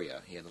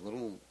Victoria. He had a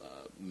little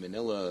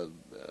manila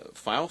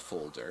file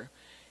folder,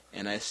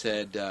 and I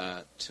said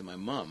to my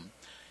mom,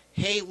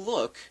 "Hey,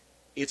 look,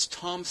 it's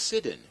Tom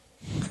Siddon."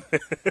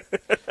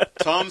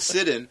 Tom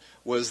Siddon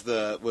was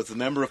the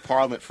member of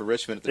Parliament for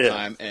Richmond at the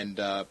time, and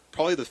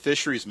probably the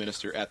fisheries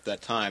minister at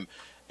that time.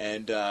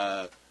 And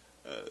I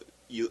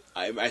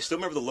still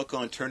remember the look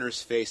on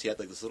Turner's face. He had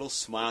like this little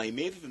smile. He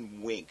may have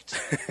even winked.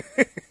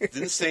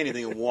 Didn't say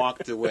anything and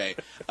walked away.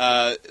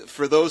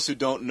 For those who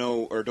don't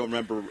know or don't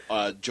remember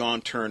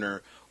John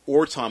Turner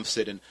or Tom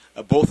Siddon,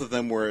 both of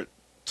them were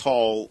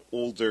tall,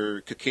 older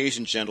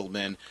Caucasian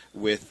gentlemen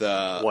with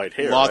white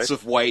hair, lots right?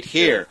 of white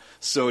hair. Yeah.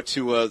 So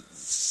to a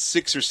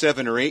 6 or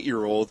 7 or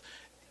 8-year-old,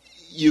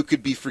 you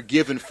could be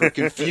forgiven for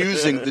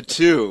confusing the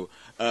two.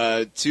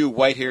 Two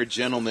white-haired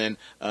gentlemen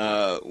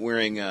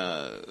wearing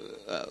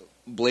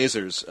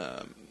blazers,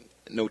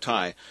 no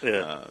tie.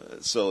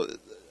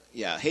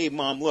 Yeah. Hey,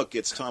 Mom, look,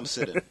 it's Tom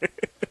Siddon.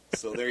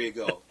 So there you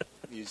go.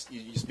 You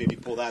just maybe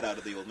pull that out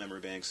of the old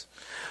memory banks.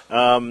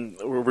 We're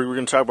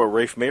going to talk about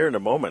Rafe Mayer in a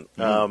moment,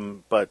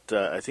 but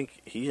I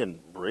think he and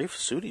Rafe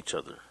sued each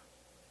other,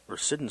 or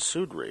Siddon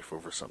sued Rafe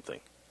over something.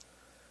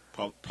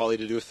 Probably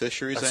to do with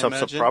fisheries, I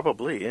imagine?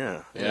 Probably,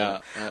 yeah. Yeah,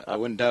 I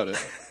wouldn't doubt it.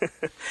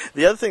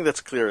 The other thing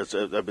that's clear, as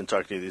I've been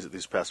talking to you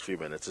these past few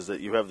minutes, is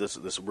that you have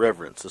this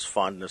reverence, this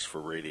fondness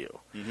for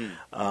radio.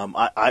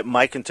 Mm-hmm.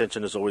 My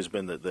contention has always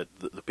been that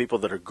the people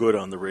that are good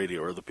on the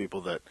radio are the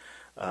people that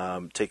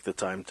take the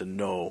time to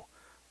know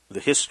the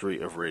history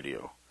of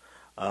radio.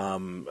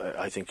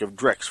 I think of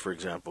Drex, for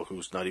example,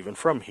 who's not even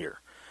from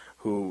here,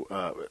 who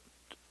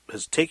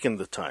has taken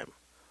the time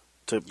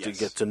to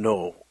get to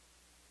know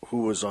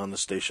who was on the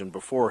station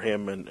before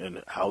him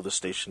and how the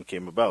station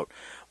came about.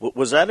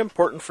 Was that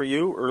important for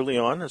you early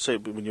on, say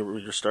when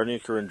you're starting your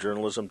career in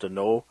journalism, to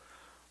know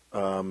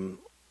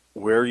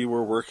where you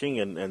were working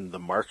and the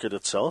market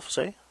itself,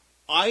 say?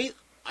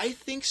 I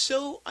think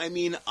so. I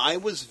mean, I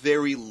was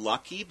very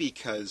lucky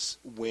because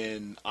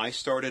when I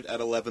started at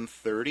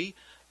 11:30,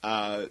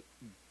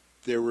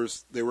 there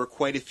were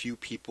quite a few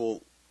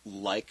people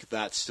like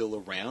that still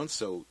around.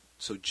 So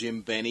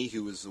Jim Benny,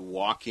 who was a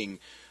walking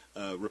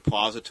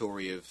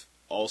repository of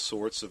all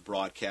sorts of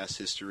broadcast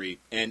history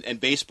and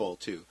baseball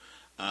too.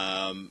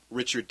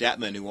 Richard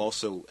Detman, who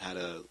also had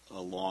a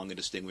long and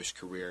distinguished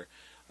career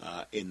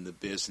in the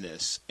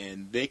business,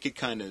 and they could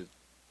kind of,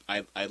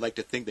 I'd like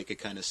to think they could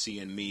kind of see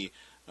in me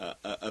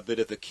a bit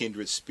of a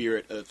kindred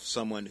spirit of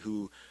someone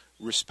who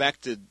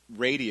respected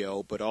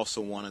radio, but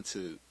also loved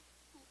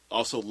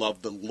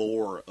the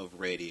lore of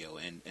radio,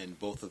 and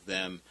both of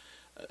them,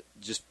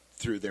 just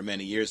through their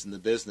many years in the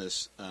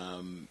business,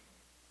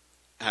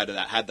 had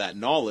that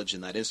knowledge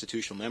and that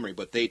institutional memory.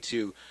 But they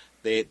too,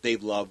 they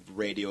loved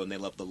radio and they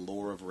loved the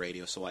lore of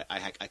radio. So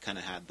I kind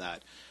of had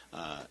that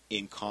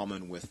in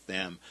common with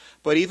them.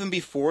 But even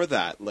before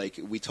that, like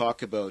we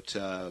talk about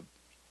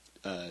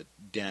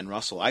Dan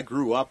Russell. I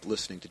grew up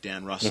listening to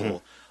Dan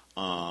Russell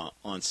on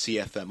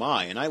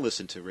CFMI, and I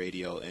listened to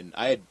radio, and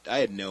I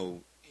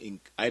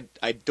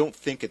don't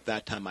think at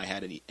that time I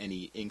had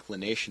any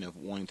inclination of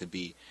wanting to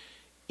be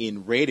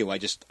in radio. I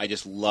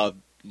just loved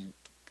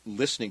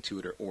listening to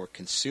it or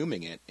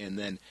consuming it, and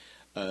then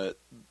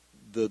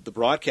the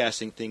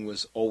broadcasting thing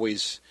was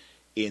always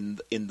in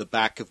the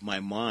back of my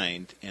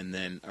mind. And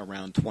then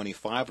around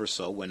 25 or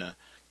so, when a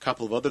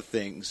couple of other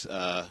things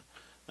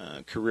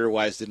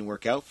career-wise didn't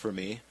work out for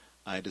me,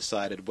 I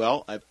decided,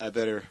 well, I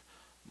better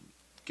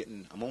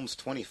I'm almost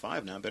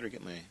 25 now. I better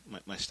get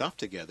my stuff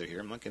together here.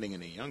 I'm not getting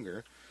any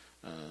younger.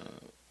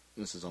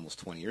 This is almost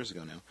 20 years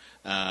ago now.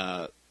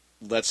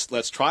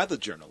 Let's try the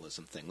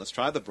journalism thing. Let's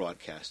try the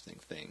broadcasting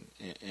thing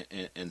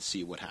and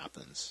see what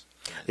happens.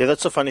 Yeah,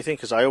 that's a funny thing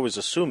because I always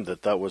assumed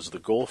that was the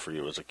goal for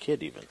you as a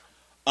kid, even.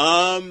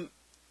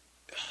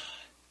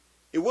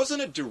 It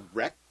wasn't a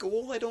direct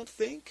goal, I don't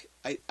think.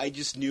 I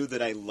just knew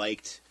that I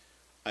liked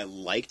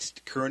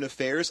current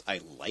affairs.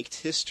 I liked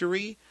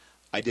history.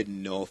 I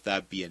didn't know if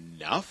that'd be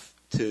enough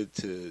to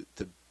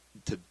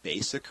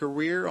base a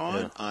career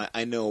on. Yeah.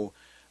 I know.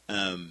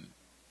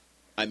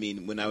 I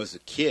mean, when I was a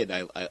kid,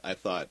 I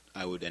thought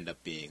I would end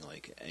up being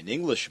like an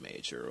English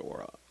major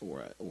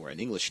or an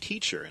English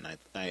teacher, and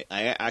I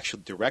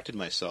actually directed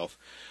myself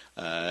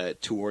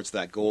towards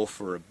that goal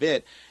for a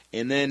bit.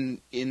 And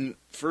then in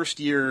first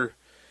or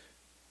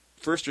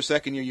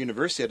second year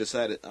university, I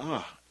decided,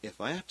 if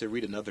I have to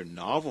read another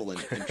novel and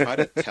try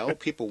to tell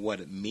people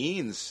what it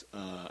means,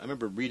 I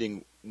remember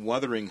reading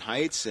Wuthering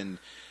Heights and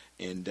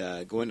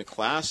going to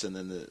class, and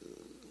then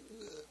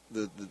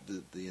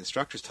the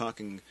instructor's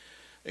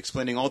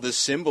explaining all this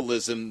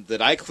symbolism that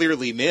I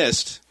clearly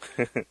missed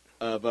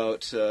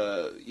about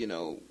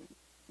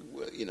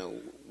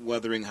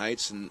Wuthering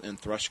Heights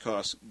and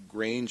Thrushcross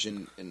Grange,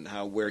 and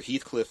how where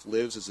Heathcliff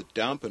lives is a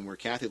dump and where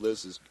Kathy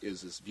lives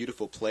is this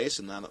beautiful place,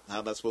 and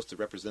how that's supposed to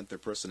represent their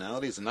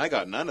personalities. And I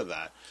got none of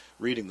that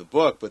reading the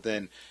book. But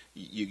then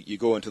you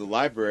go into the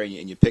library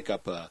and you pick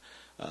up a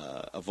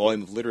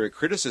volume of literary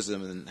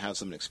criticism and have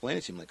someone explain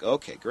it to you. I'm like,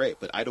 okay, great,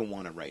 but I don't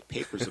want to write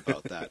papers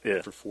about that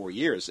for 4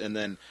 years. And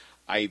then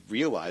I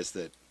realized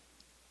that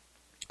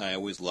I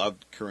always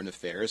loved current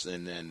affairs,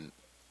 and then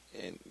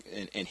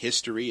and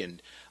history.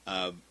 And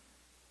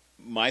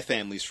my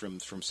family's from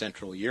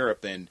Central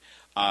Europe, and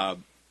I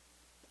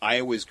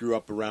always grew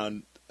up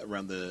around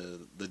the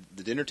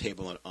dinner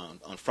table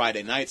on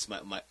Friday nights.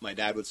 My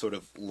dad would sort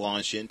of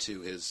launch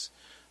into his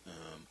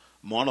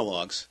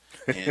monologues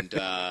and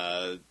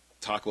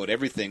talk about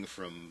everything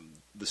from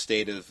the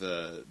state of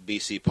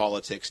BC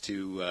politics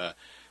to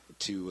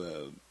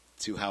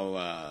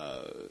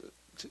how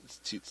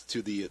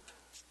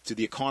to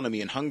the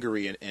economy in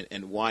Hungary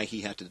and why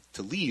he had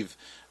to leave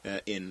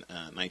in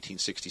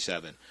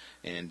 1967,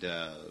 and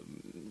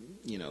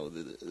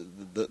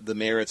the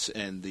merits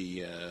and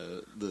the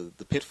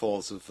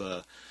pitfalls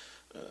of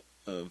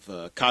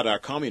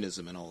Kadar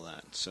communism and all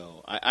that.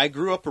 So I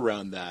grew up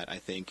around that, I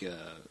think,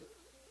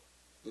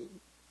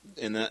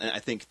 and I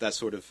think that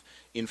sort of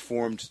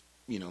informed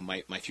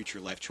my future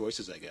life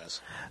choices, I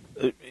guess.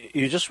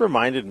 You just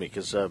reminded me,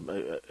 because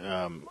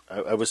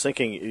I was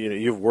thinking,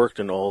 you've worked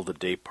in all the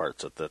day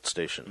parts at that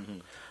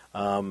station.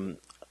 Mm-hmm.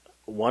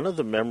 One of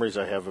the memories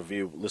I have of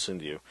you listening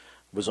to you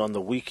was on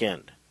the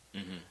weekend.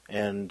 Mm-hmm.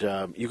 And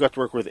you got to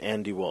work with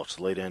Andy Walsh,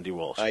 the late Andy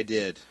Walsh. I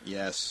did,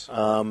 yes.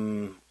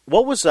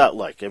 What was that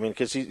like? I mean,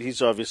 because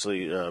he's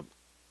obviously,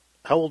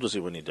 how old was he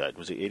when he died?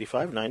 Was he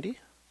 85, 90?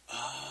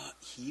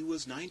 He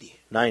was 90.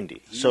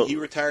 90. He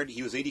retired.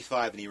 He was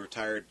 85, and he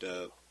retired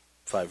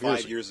 5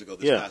 years ago.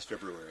 This past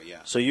February. Yeah.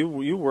 So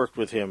you worked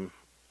with him.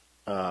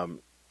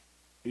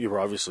 You were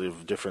obviously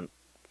of different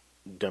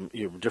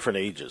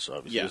ages.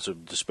 Obviously, there's a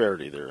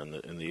disparity there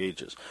in the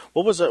ages.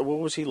 What was that? What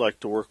was he like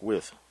to work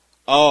with?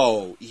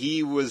 Oh,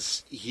 he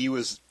was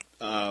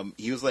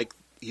like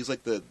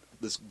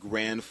this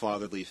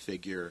grandfatherly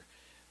figure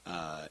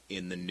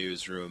in the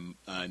newsroom.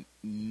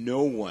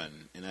 No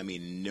one, and I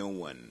mean no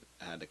one,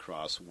 had a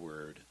cross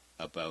word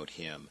about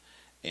him.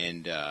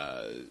 And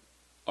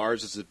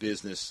ours is a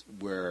business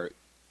where,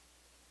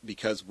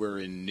 because we're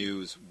in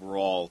news, we're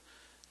all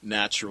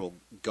natural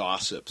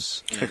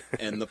gossips.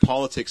 And the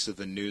politics of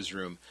the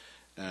newsroom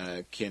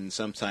can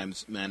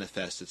sometimes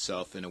manifest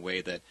itself in a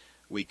way that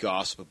we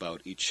gossip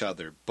about each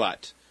other.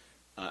 But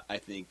I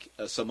think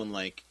someone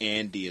like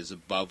Andy is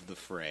above the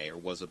fray, or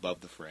was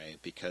above the fray,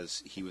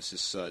 because he was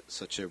just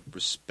such a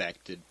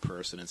respected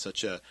person, and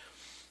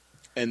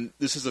and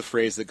this is a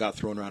phrase that got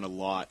thrown around a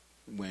lot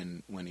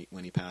when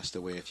he passed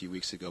away a few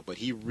weeks ago, but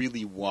he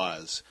really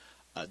was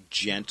a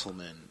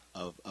gentleman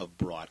of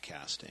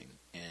broadcasting,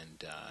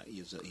 and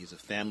he's a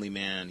family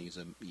man. He's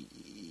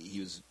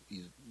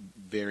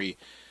very,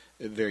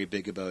 very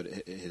big about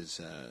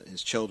his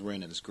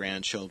children and his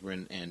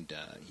grandchildren, and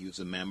he was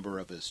a member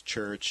of his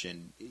church,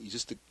 and he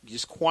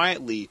just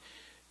quietly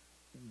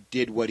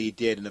did what he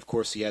did. And of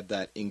course, he had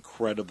that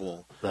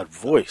incredible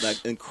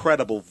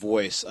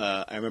voice.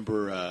 I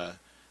remember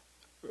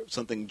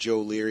something Joe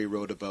Leary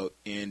wrote about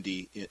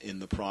Andy in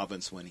the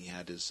Province when he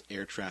had his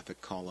air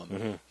traffic column.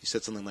 Mm-hmm. He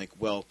said something like,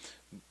 "Well,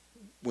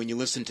 when you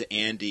listen to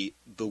Andy,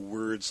 the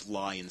words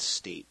lie in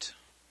state,"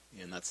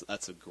 and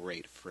that's a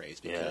great phrase,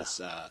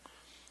 because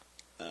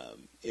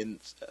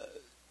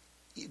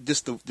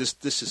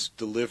this is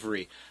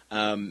delivery.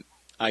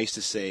 I used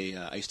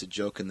to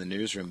joke in the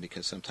newsroom,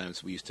 because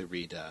sometimes we used to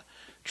read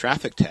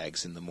traffic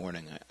tags in the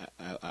morning.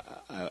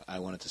 I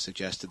wanted to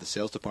suggest to the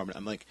sales department,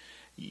 I'm like,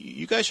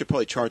 you guys should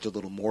probably charge a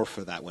little more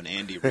for that when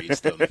Andy reads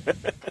them,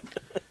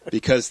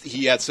 because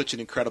he had such an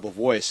incredible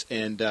voice.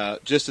 And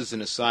just as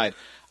an aside,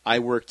 I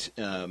worked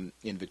in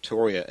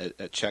Victoria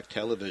at Czech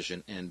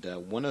Television, and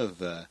one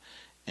of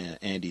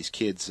Andy's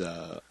kids,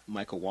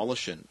 Michael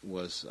Wallachin,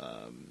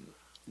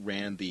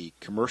 ran the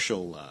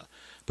commercial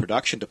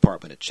production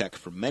department at Czech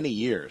for many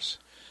years.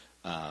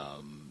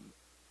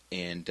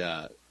 And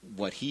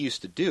what he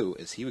used to do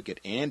is he would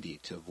get Andy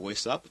to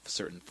voice up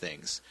certain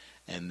things,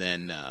 and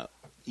then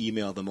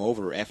email them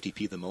over, or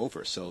FTP them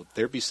over. So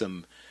there'd be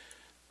some,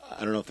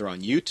 I don't know if they're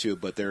on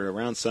YouTube, but they're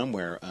around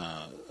somewhere,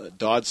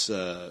 Dodd's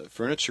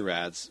furniture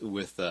ads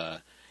with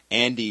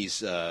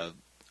Andy's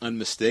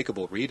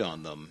unmistakable read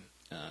on them.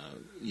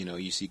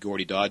 You see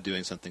Gordy Dodd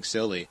doing something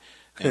silly,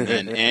 and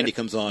then Andy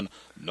comes on,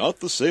 "Not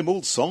the same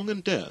old song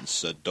and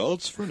dance at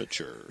Dodd's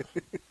Furniture."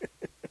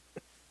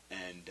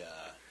 And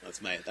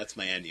that's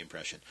my Andy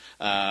impression.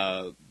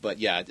 But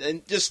yeah,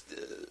 and just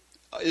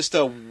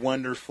a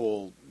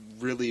wonderful,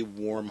 really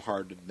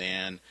warm-hearted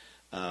man.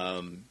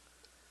 I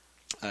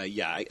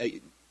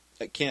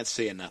can't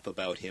say enough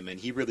about him, and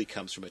he really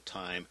comes from a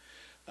time.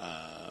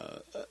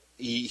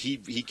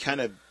 He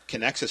kind of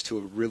connects us to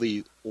a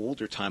really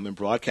older time in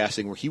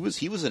broadcasting where he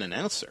was an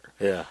announcer.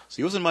 Yeah. So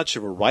he wasn't much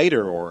of a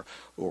writer or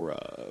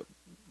a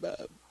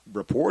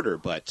reporter,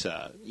 but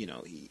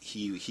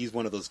he's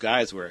one of those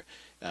guys where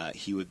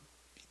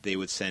they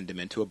would send him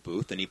into a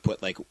booth, and he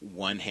put like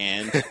one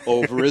hand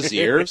over his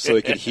ear so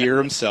he could hear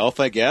himself,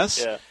 I guess.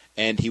 Yeah.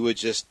 And he would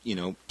just,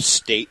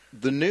 state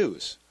the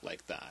news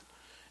like that.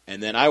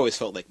 And then I always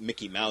felt like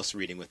Mickey Mouse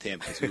reading with him,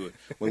 because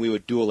when we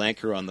would dual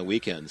anchor on the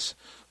weekends,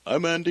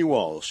 "I'm Andy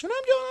Walsh and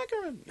I'm John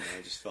Ackermann."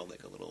 I just felt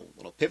like a little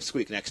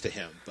pipsqueak next to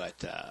him.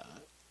 But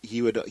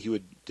he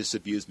would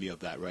disabuse me of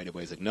that right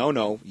away. He's like,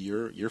 "No,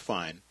 you're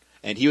fine."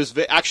 And he was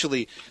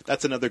actually,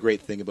 that's another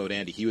great thing about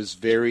Andy. He was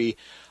very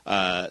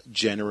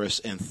generous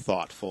and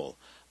thoughtful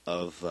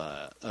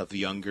of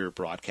younger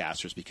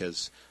broadcasters,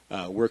 because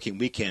working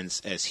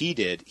weekends as he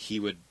did, he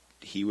would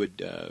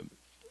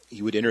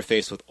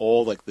interface with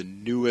all like the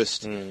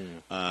newest,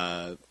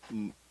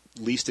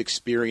 least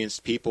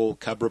experienced people,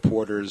 cub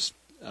reporters,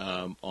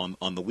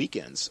 on the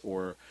weekends,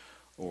 or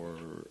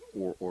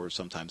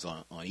sometimes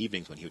on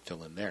evenings when he would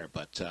fill in there.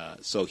 But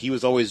so he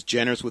was always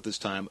generous with his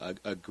time,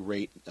 a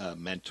great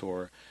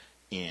mentor,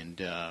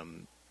 and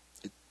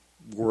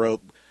we're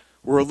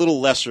a little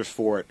lesser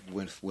for it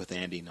with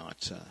Andy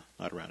not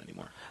around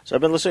anymore. So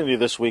I've been listening to you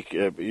this week.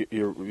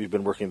 You've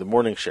been working the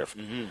morning shift.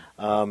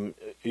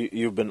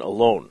 You've been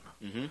alone.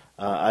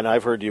 And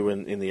I've heard you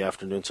in the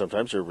afternoon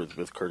sometimes, or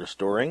with Curtis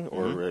Doring,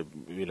 or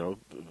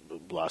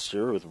last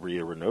year with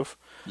Rhea Renouf.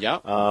 Yeah.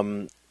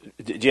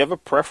 Do you have a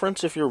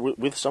preference if you're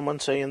with someone,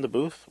 say, in the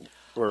booth?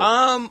 Or?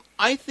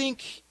 I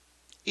think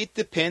it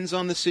depends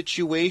on the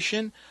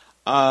situation.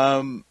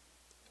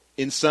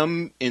 In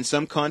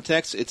some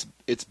contexts,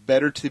 it's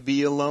better to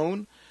be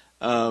alone.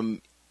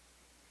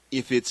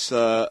 If it's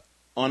on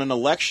an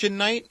election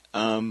night,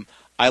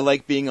 I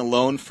like being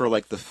alone for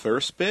like the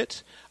first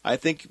bit. I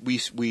think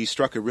we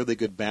struck a really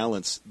good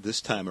balance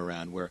this time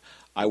around, where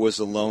I was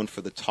alone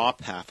for the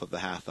top half of the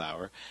half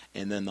hour,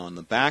 and then on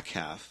the back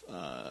half,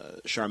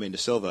 Charmaine De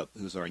Silva,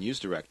 who's our news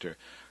director,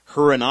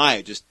 her and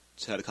I just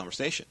had a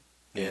conversation,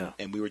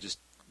 and we were just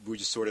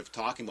sort of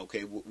talking about,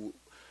 okay,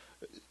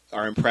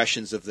 our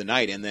impressions of the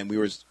night, and then we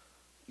were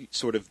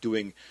sort of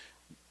doing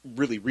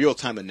really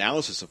real-time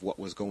analysis of what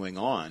was going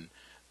on,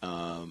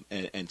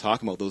 and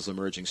talking about those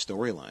emerging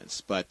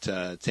storylines. But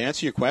to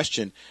answer your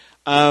question,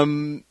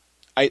 I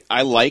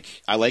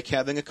like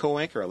having a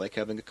co-anchor. I like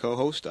having a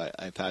co-host.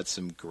 I've had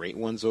some great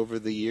ones over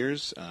the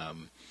years.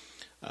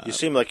 You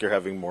seem like you're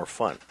having more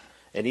fun.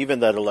 And even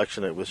that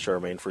election with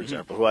Charmaine, for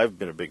example, who I've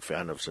been a big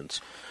fan of since,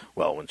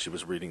 when she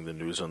was reading the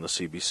news on the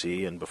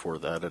CBC, and before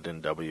that at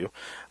NW.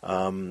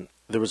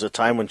 There was a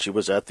time when she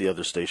was at the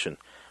other station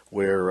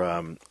where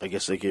I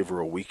guess they gave her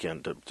a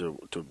weekend to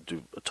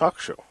do a talk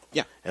show.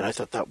 Yeah. And I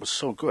thought that was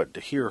so good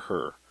to hear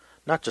her,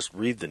 not just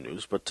read the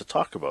news, but to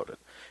talk about it.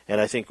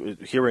 And I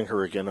think hearing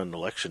her again on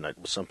election night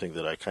was something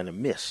that I kind of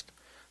missed,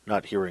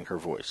 not hearing her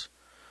voice.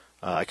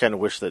 I kind of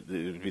wish that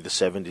it would be the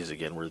 70s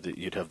again, where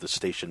you'd have the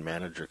station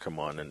manager come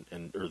on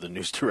or the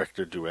news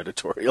director do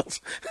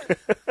editorials.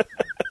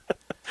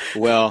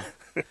 Well,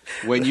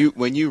 when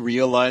you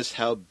realize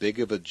how big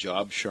of a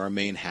job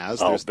Charmaine has,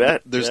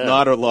 there's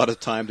not a lot of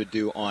time to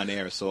do on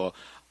air. So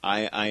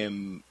I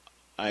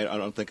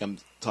don't think I'm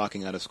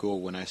talking out of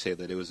school when I say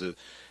that it was a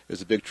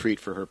big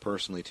treat for her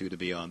personally too, to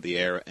be on the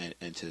air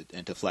and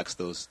to flex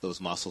those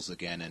muscles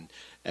again. And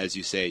as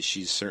you say,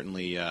 she's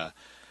certainly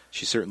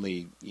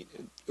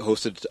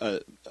hosted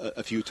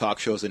a few talk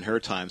shows in her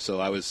time. So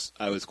I was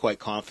quite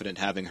confident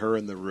having her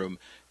in the room,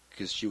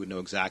 because she would know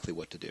exactly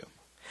what to do.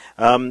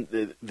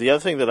 The other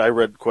thing that I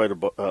read quite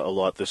a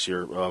lot this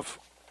year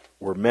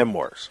were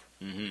memoirs.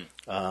 There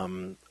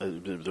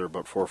are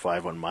about 4 or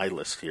 5 on my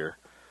list here.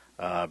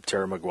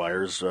 Tara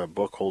Maguire's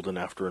book, Holden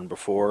After and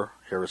Before,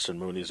 Harrison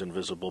Mooney's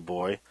Invisible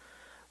Boy,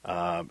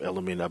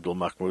 Elamin Abdul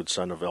Mahmoud,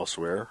 Son of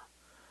Elsewhere.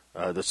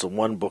 That's the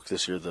one book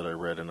this year that I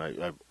read, and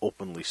I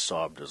openly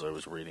sobbed as I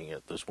was reading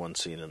it. There's one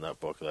scene in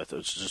that book that I thought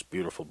was just a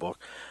beautiful book.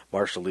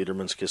 Marshall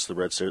Lederman's Kiss the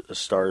Red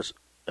Stairs.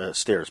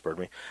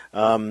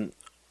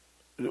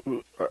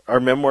 Are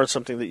memoirs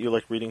something that you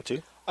like reading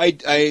too?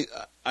 I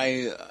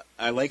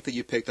like that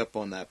you picked up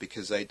on that,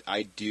 because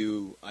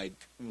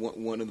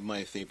one of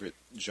my favorite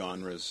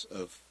genres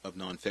of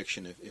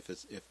nonfiction,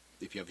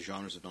 if you have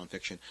genres of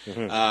nonfiction,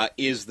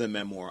 is the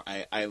memoir.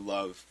 I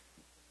love,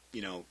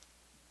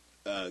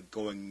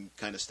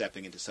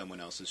 stepping into someone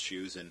else's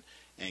shoes and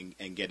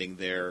getting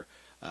their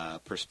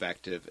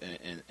perspective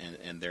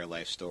and their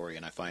life story.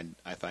 And I find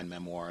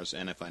memoirs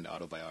and I find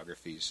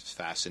autobiographies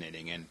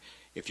fascinating. And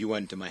if you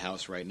went to my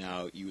house right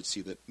now, you would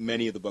see that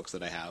many of the books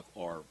that I have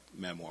are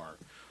memoir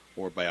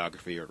or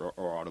biography or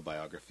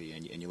autobiography,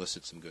 and you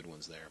listed some good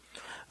ones there.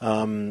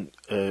 I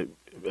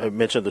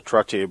mentioned the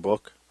Trottier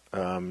book.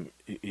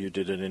 You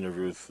did an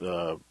interview with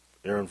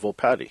Aaron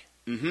Volpatti.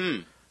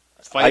 Mm-hmm.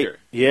 Fighter.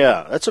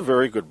 That's a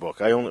very good book.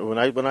 When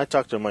I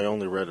talked to him, I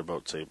only read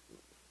about, say,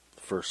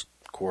 the first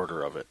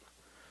quarter of it.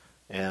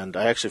 And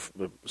I actually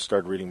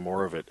started reading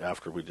more of it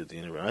after we did the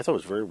interview. And I thought it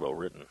was very well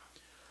written.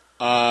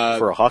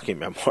 For a hockey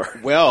memoir.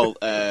 Well,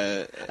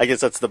 I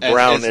guess that's the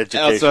Brown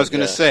education. That's what I was going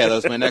to say. That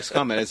was my next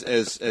comment.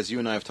 As you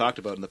and I have talked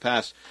about in the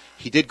past,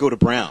 he did go to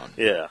Brown.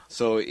 Yeah.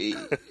 So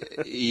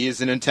he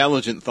is an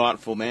intelligent,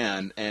 thoughtful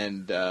man,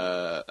 and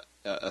a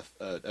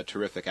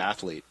terrific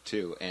athlete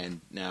too. And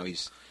now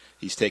he's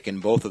taken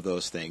both of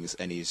those things,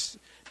 and he's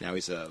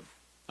a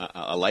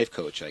life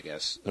coach, I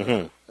guess,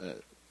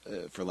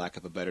 for lack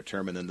of a better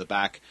term. And then the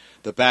back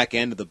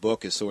end of the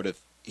book is sort of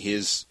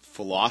his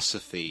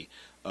philosophy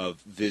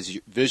of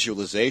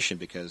visualization,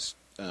 because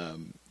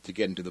to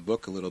get into the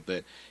book a little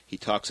bit, he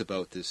talks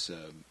about this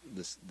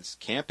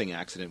camping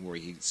accident where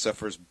he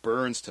suffers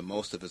burns to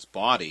most of his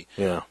body,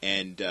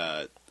 and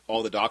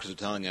all the doctors are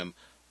telling him,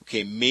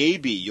 okay,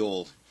 maybe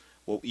you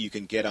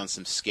can get on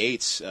some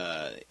skates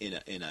in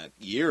a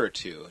year or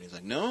two, and he's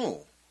like,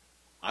 no,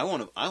 I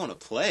want to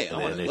play.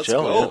 Let's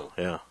go.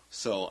 Yeah.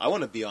 So I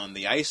want to be on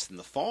the ice in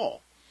the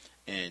fall.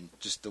 And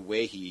just the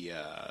way he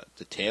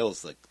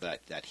details like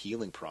that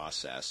healing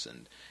process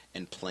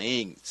and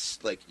playing,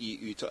 like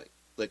you talk,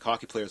 like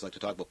hockey players like to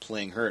talk about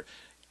playing hurt.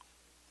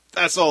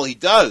 That's all he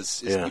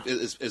does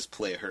is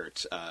play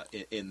hurt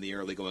in the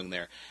early going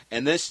there.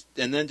 And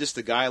then just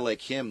a guy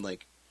like him,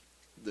 like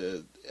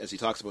as he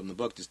talks about in the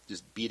book,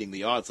 just beating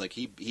the odds. Like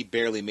he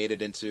barely made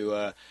it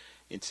into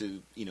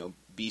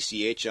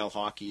BCHL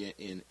hockey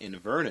in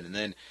Vernon, and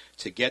then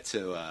to get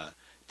to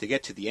the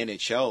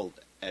NHL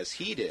as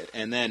he did,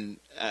 and then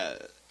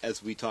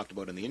as we talked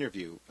about in the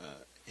interview,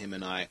 him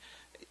and I,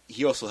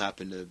 he also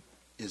happened to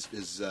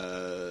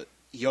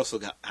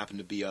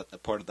be a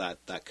part of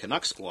that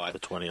Canuck squad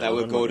that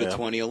would go to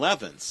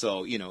 2011.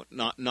 So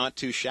not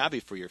too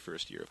shabby for your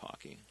first year of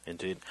hockey.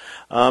 Indeed.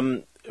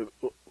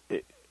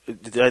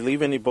 Did I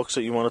leave any books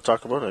that you want to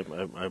talk about? I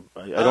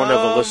don't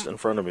have the list in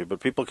front of me,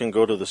 but people can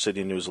go to the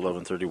City News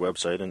 1130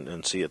 website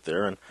and see it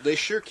there. And they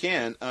sure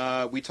can.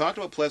 We talked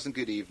about Pleasant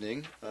Good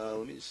Evening.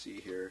 Let me just see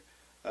here.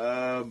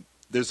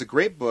 There's a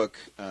great book,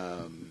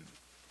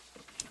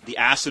 The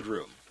Acid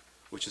Room,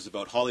 which is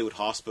about Hollywood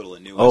Hospital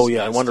in New Westminster. Oh,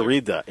 yeah, I want to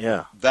read that,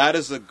 yeah. That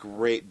is a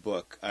great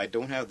book. I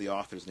don't have the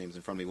author's names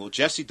in front of me. Well,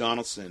 Jesse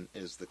Donaldson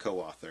is the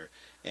co-author,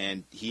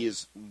 and he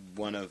is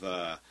one of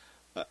a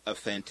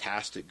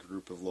fantastic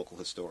group of local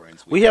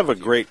historians. We have a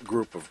great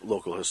group of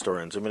local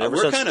historians. I mean,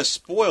 we're kind of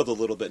spoiled a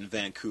little bit in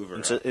Vancouver.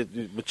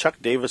 When Chuck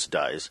Davis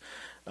dies,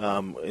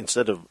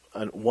 instead of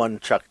one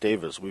Chuck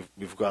Davis,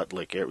 we've got,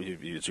 like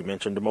as you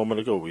mentioned a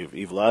moment ago, we have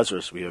Eve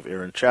Lazarus, we have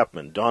Aaron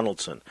Chapman,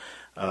 Donaldson,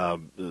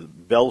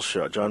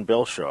 Belshaw, John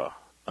Belshaw.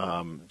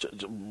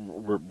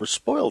 We're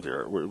spoiled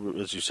here,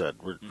 as you said.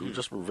 We're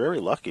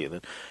very lucky,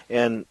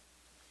 and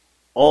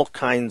all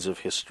kinds of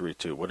history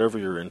too. Whatever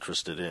you're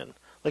interested in.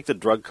 Like the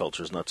drug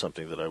culture is not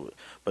something that I would,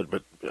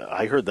 but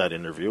I heard that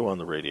interview on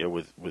the radio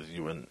with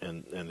you and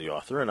the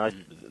author,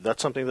 and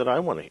that's something that I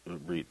want to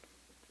read.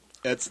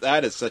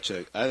 That is such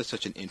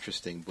an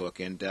interesting book,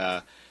 and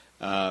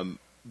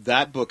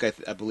that book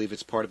I believe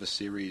it's part of a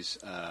series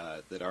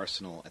that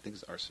Arsenal, I think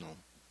it's Arsenal,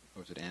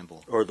 or is it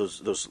Amble? Or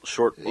those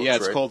short books, yeah,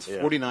 it's right? called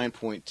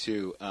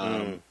 49.2,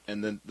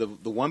 and then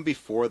the one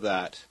before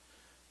that,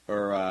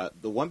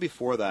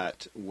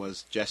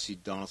 was Jesse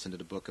Donaldson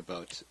did a book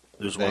about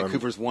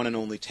Vancouver's one and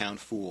only town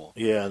fool.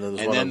 Yeah, and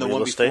then the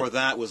one before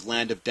that was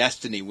Land of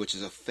Destiny, which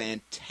is a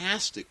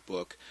fantastic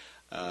book.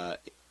 I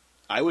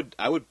would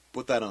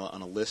put that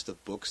on a list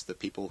of books that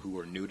people who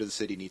are new to the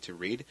city need to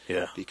read.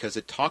 Yeah. Because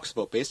it talks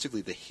about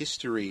basically the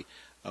history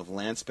of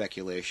land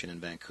speculation in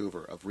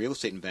Vancouver, of real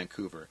estate in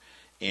Vancouver,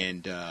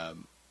 and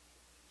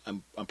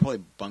I'm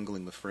probably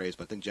bungling the phrase,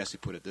 but I think Jesse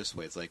put it this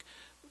way: it's like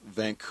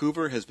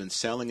Vancouver has been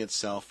selling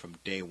itself from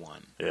day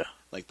one. Yeah.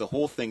 Like the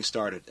whole thing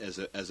started as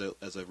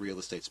a real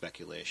estate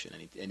speculation,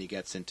 and he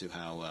gets into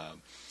how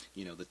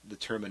the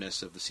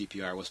terminus of the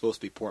CPR was supposed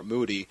to be Port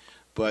Moody,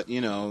 but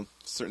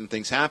certain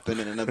things happen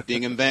and end up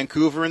being in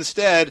Vancouver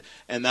instead,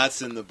 and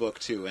that's in the book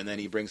too. And then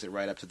he brings it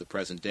right up to the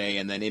present day,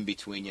 and then in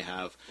between you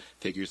have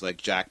figures like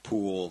Jack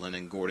Poole and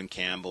then Gordon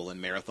Campbell and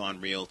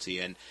Marathon Realty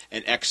and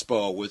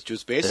Expo, which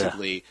was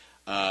basically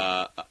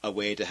a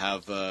way to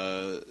have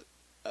a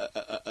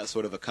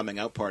sort of a coming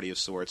out party of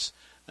sorts.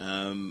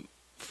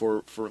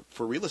 For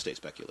real estate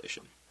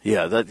speculation.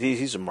 Yeah,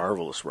 he's a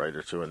marvelous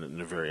writer too,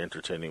 and a very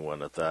entertaining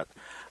one at that.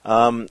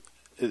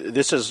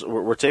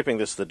 We're taping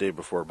this the day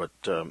before, but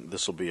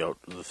this will be out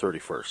the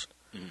 31st,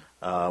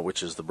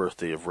 which is the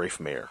birthday of Rafe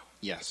Mayer.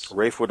 Yes,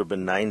 Rafe would have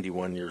been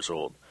 91 years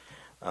old,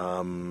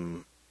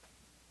 and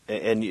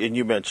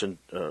you mentioned,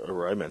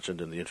 or I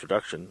mentioned in the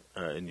introduction,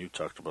 and you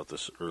talked about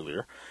this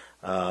earlier,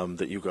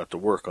 that you got to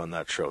work on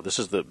that show. This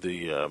is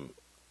the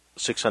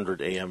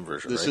 600 AM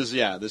version. This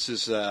right? This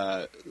is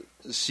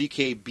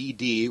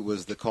CKBD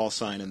was the call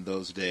sign in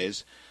those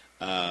days.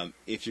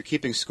 If you're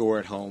keeping score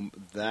at home,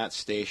 that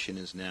station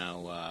is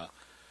now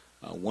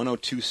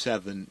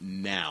 1027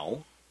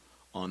 now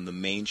on the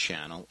main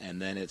channel,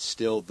 and then it's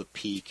still the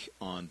peak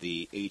on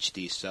the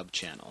HD sub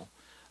channel.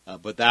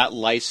 But that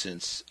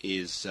license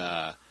was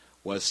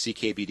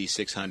CKBD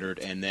 600,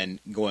 and then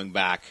going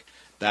back,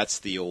 that's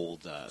the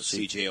old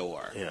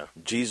CJOR. Yeah,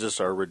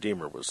 Jesus Our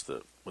Redeemer was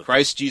the...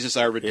 Christ Jesus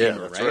Our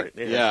Redeemer, that's right?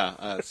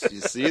 Yeah.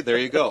 You see, there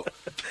you go.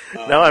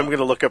 Now I'm going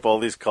to look up all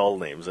these call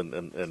names and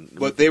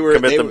commit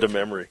them to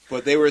memory.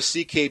 But they were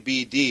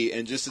CKBD,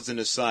 and just as an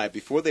aside,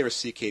 before they were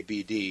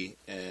CKBD,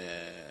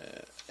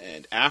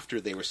 and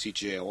after they were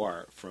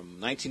CJOR, from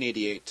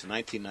 1988 to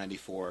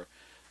 1994,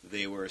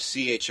 they were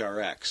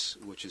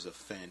CHRX, which is a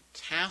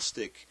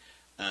fantastic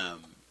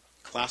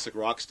classic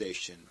rock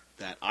station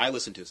that I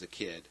listened to as a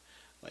kid.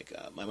 Like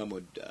my mom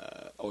would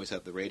always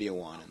have the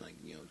radio on, and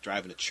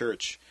driving to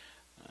church,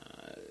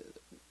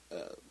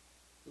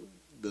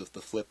 the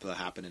flip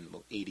happened in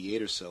about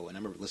 '88 or so, and I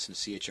remember listening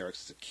to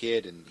CHRX as a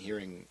kid and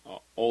hearing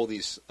all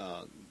these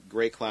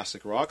great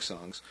classic rock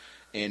songs,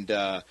 and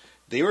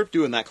they were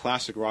doing that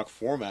classic rock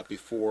format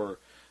before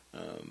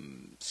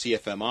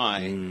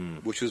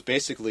CFMI, which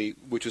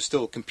was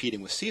still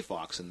competing with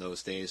CFOX in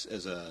those days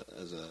as a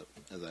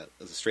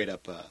straight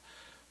up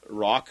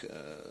rock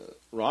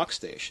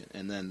station,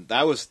 and then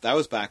that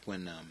was back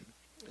when.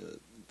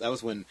 That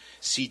was when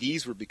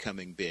CDs were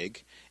becoming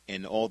big,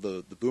 and all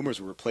the boomers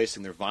were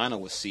replacing their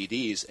vinyl with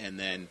CDs, and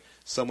then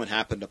someone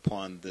happened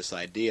upon this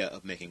idea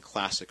of making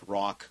classic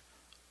rock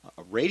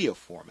a radio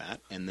format,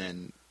 and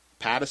then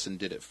Pattison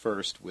did it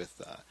first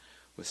with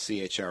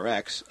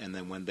CHRX, and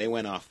then when they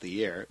went off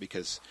the air,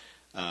 because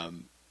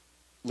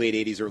late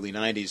 80s, early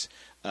 90s,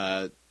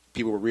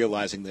 people were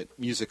realizing that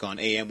music on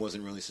AM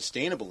wasn't really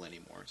sustainable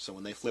anymore, so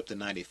when they flipped in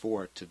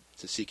 94 to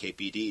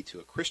CKPD, to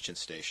a Christian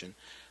station,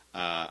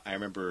 I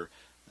remember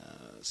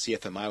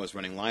CFMI was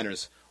running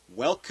liners,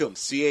 "Welcome,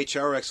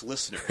 CHRX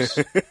listeners,"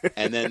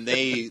 and then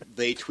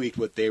they tweaked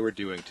what they were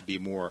doing to be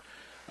more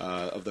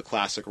of the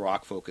classic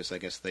rock focus, I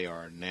guess they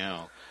are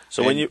now.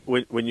 So when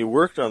you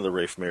worked on the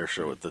Rafe Mayer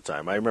show at the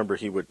time, I remember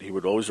he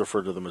would always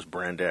refer to them as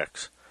Brand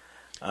X,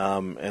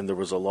 and there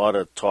was a lot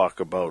of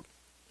talk about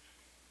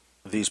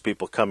these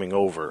people coming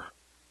over.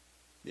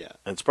 Yeah,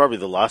 and it's probably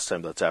the last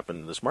time that's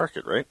happened in this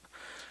market, right?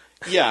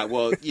 Yeah,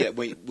 well, yeah.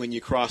 When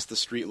you cross the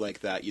street like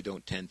that, you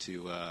don't tend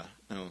to,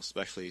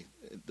 especially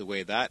the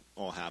way that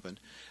all happened.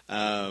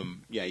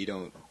 You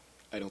don't.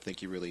 I don't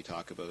think you really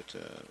talk about.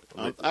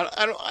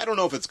 I don't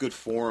know if it's good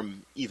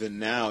form even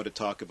now to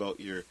talk about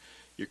your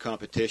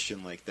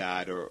competition like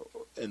that,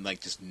 and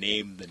just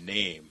name the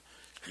name.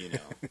 Like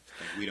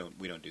we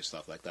don't do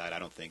stuff like that. I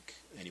don't think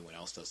anyone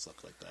else does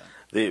stuff like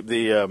that.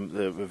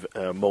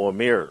 The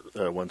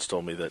Moamir once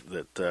told me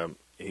that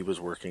he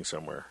was working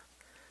somewhere.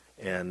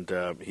 And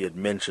he had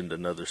mentioned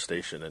another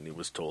station, and he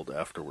was told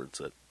afterwards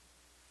that,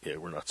 yeah,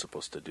 we're not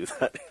supposed to do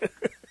that.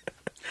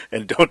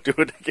 And don't do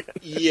it again.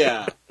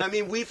 Yeah. I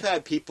mean, we've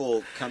had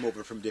people come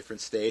over from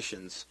different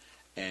stations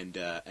and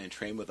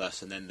train with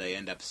us, and then they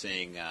end up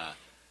saying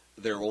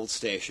their old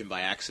station by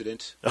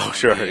accident. Oh,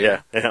 sure,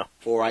 yeah.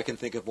 Or I can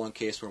think of one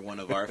case where one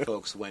of our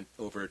folks went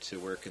over to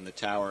work in the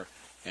tower,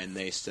 and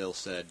they still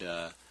said...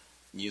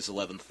 News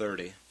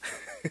 11:30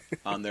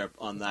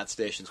 on that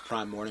station's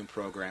prime morning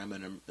program,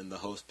 and the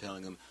host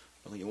telling them,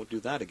 "Well, you won't do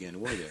that again,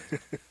 will you?"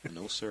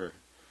 No, sir.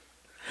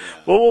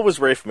 Yeah. Well, what was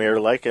Rafe Mayer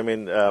like? I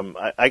mean,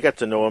 I got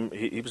to know him.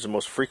 He was the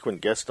most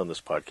frequent guest on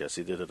this podcast.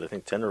 He did it, I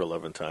think, 10 or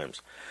 11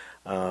 times.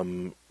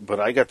 But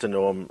I got to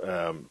know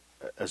him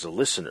as a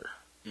listener,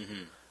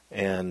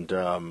 and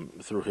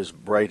through his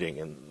writing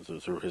and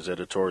through his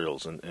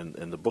editorials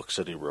and the books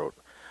that he wrote.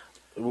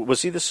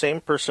 Was he the same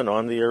person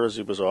on the air as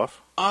he was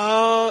off?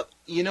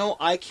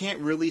 I can't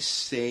really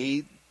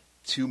say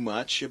too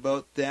much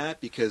about that,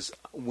 because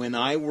when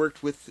I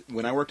worked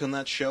on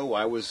that show,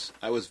 I was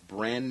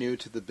brand new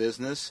to the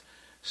business.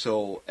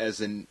 So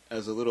as a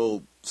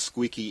little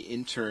squeaky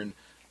intern,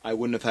 I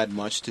wouldn't have had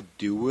much to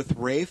do with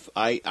Rafe.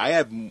 I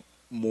have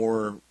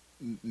more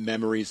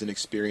memories and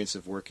experience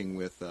of working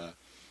with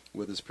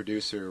his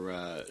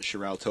producer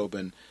Sherelle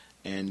Tobin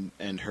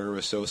and her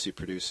associate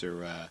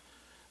producer.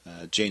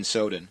 Jane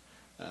Soden,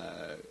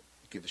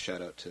 give a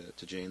shout out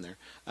to Jane there.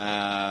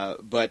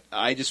 But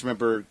I just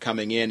remember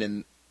coming in,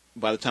 and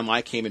by the time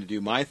I came in to do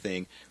my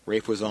thing,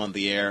 Rafe was on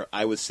the air.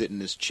 I would sit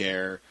in his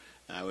chair.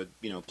 I would,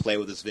 play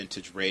with his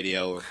vintage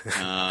radio,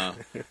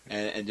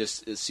 and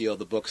just see all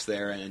the books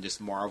there, and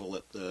just marvel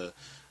at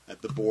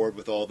the board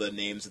with all the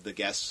names of the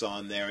guests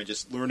on there, and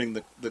just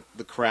learning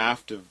the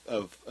craft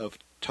of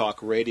talk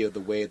radio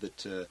the way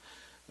that.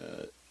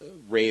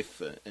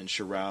 Rafe and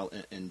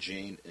Sherelle and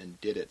Jane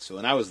did it. So,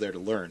 and I was there to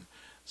learn.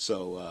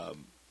 So,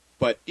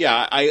 but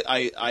yeah,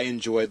 I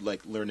enjoyed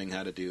learning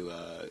how to do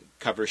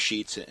cover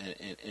sheets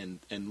and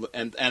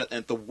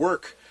the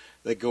work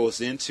that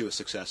goes into a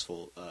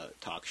successful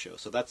talk show.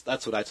 So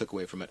that's what I took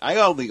away from it. I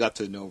only got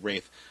to know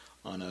Rafe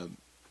on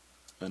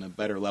a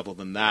better level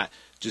than that,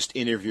 just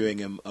interviewing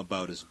him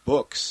about his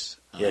books.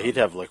 Yeah, he'd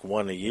have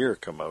one a year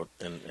come out,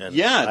 and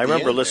yeah, I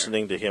remember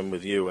listening to him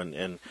with you,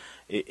 and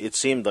it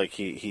seemed like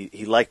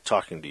he liked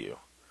talking to you,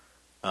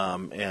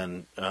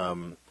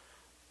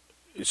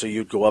 so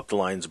you'd go up to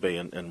Lions Bay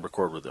and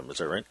record with him. Is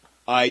that right?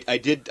 I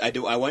did.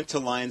 I went to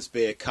Lions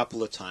Bay a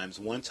couple of times.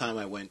 One time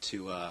I went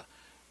to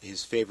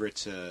his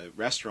favorite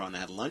restaurant. I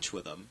had lunch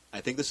with him. I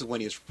think this is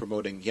when he was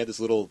promoting. He had this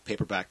little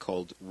paperback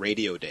called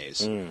Radio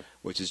Days,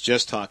 which is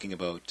just talking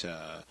about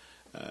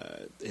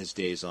his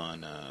days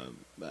on.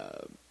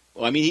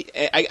 Well, I mean,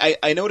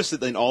 I noticed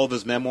that in all of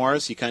his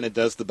memoirs, he kind of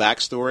does the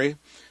backstory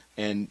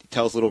and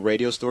tells little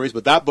radio stories.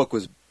 But that book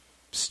was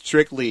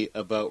strictly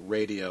about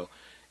radio,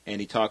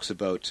 and he talks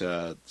about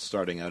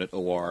starting out at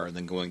OR and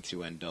then going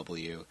through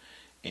NW.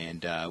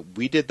 And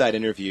we did that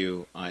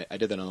interview. I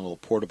did that on a little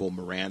portable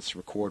Marantz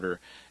recorder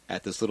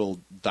at this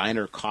little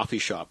diner coffee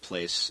shop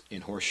place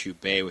in Horseshoe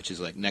Bay, which is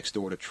next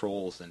door to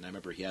Trolls. And I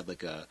remember he had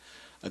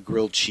a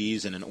grilled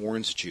cheese and an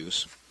orange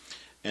juice.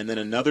 And then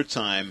another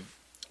time,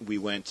 we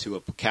went to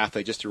a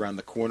cafe just around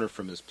the corner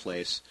from his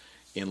place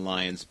in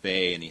Lions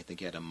Bay, and I think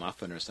he had a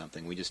muffin or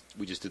something. We just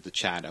did the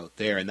chat out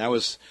there, and that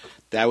was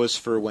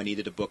for when he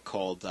did a book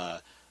called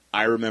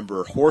I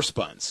Remember Horse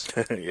Buns,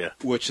 yeah,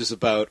 which is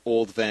about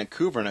old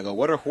Vancouver. And I go,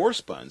 what are horse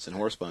buns? And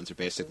horse buns are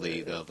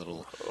basically the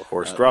little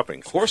horse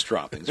droppings. Horse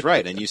droppings,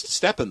 right? And you used to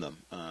step in them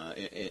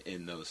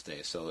in those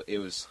days. So it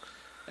was.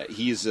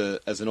 He's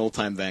as an old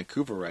time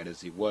Vancouverite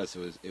as he was.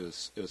 It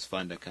was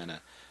fun to kind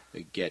of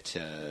get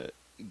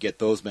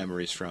those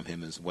memories from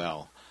him as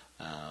well.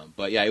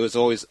 But yeah, it was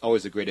always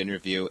a great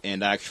interview.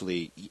 And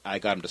actually, I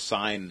got him to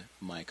sign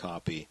my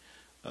copy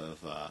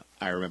of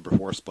I Remember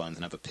Horse Buns,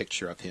 and have a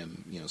picture of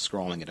him,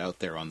 scrolling it out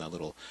there on that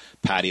little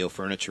patio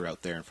furniture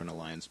out there in front of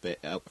Lions Bay,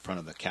 out in front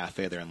of the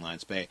cafe there in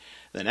Lions Bay.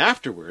 Then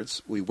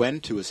afterwards, we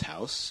went to his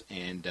house,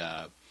 and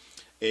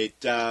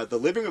the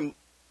living room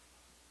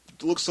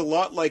looks a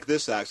lot like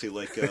this,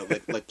 actually,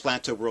 like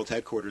Planto World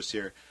Headquarters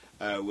here,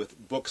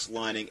 with books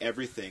lining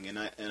everything. And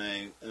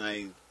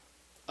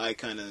I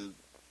kind of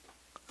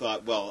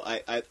thought, well,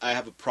 I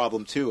have a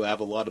problem too. I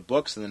have a lot of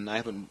books, and then I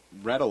haven't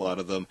read a lot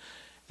of them.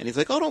 And he's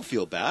like, "Oh, don't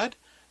feel bad.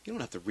 You don't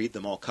have to read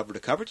them all cover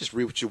to cover. Just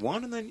read what you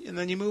want, and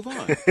then you move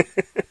on."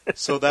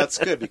 So that's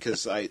good,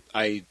 because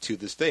I to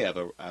this day have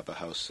a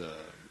house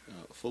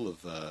full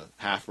of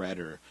half-read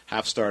or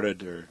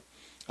half-started or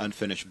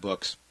unfinished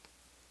books.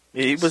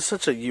 He was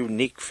such a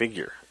unique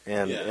figure,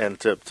 and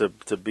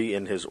to be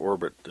in his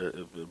orbit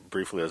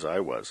briefly as I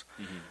was,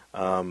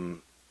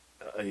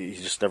 you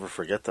just never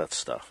forget that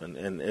stuff.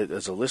 And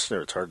as a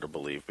listener, it's hard to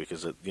believe,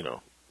 because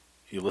you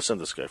listen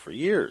to this guy for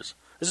years.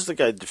 This is the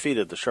guy who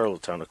defeated the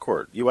Charlottetown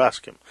Accord. You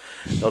ask him,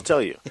 he'll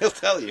tell you. He'll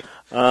tell you.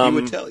 He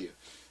would tell you.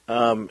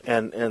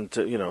 And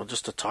to,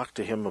 just to talk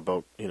to him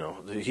about,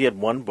 he had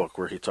one book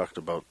where he talked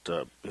about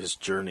his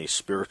journey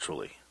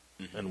spiritually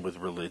and with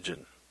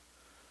religion.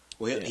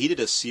 Well, he did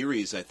a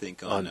series, I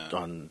think, on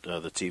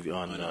the TV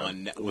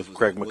with was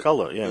Craig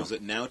McCullough. Yeah, was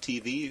it Now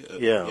TV?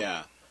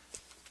 Yeah.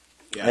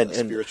 And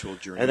spiritual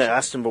journey. And I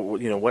asked him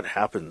about what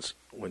happens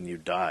when you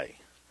die.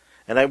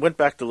 And I went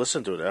back to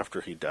listen to it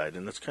after he died,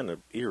 and it's kind of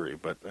eerie.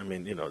 But I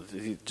mean,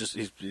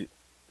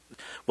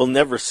 we'll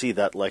never see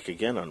that like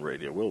again on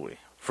radio, will we?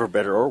 For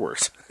better or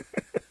worse.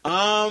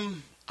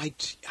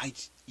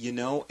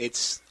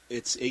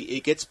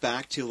 It gets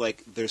back to,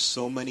 like, there's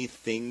so many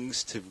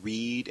things to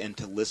read and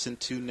to listen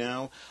to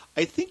now.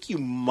 I think you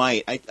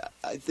might. I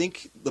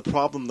think the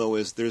problem, though,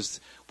 is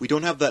we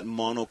don't have that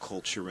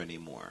monoculture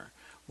anymore,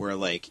 where,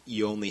 like,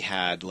 you only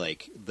had,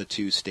 like, the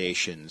two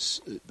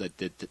stations that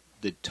did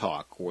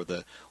talk, or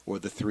the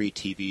 3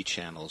 TV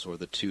channels, or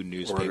the 2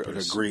 newspapers, or an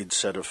agreed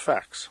set of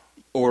facts.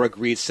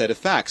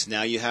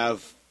 Now you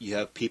have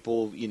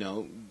people,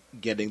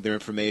 getting their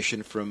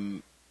information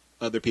from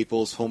other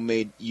people's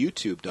homemade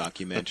YouTube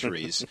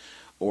documentaries,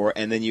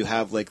 and then you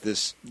have, like,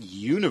 this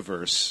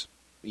universes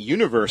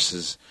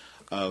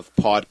of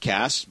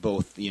podcasts.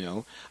 Both,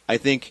 I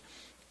think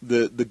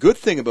the good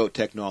thing about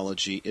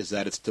technology is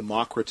that it's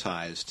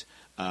democratized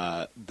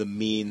the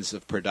means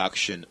of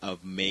production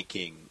of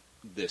making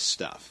this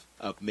stuff,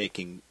 of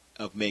making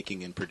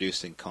and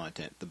producing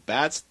content. The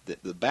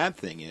bad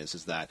thing is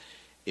that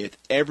if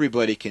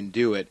everybody can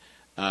do it,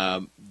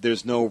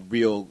 there's no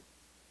real.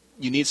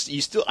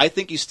 I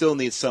think you still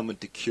need someone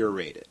to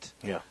curate it.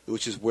 Yeah.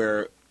 Which is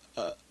where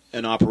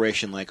an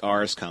operation like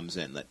ours comes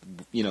in. That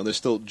there's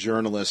still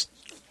journalists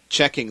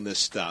checking this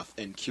stuff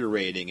and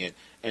curating it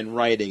and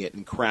writing it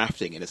and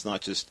crafting it. It's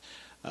not just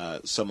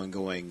someone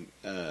going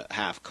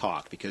half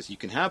cocked, because you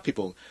can have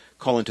people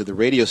call into the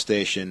radio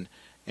station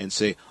and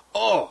say,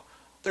 "Oh,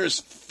 there's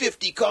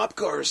 50 cop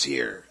cars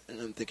here," and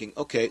I'm thinking,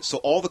 okay, so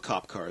all the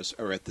cop cars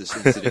are at this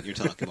incident you're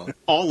talking about,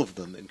 all of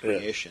them in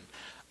creation.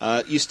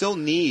 Yeah. You still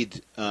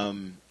need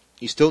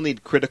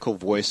critical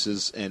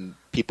voices and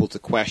people to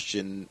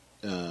question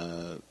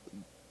the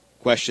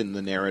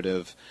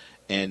narrative,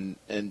 and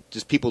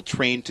just people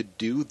trained to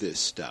do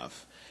this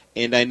stuff.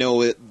 And I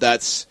know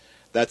that's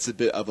a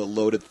bit of a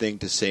loaded thing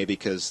to say,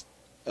 because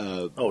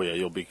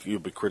you'll be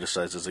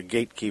criticized as a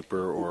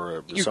gatekeeper,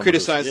 or you're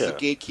criticized as a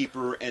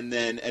gatekeeper, and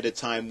then at a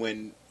time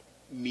when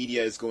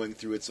media is going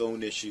through its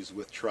own issues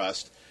with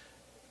trust,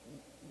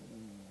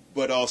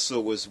 but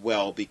also as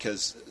well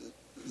because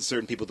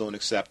certain people don't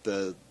accept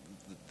the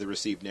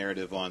received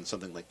narrative on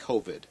something like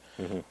COVID,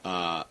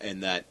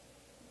 and that,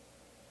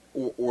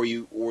 the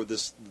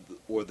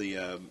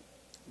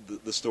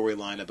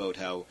storyline about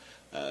how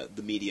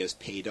the media is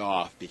paid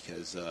off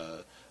because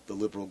the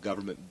Liberal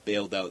government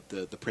bailed out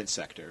the print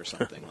sector or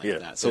something like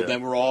that. So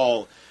then we're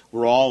all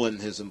in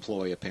his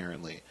employ,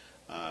 apparently,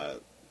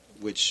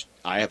 which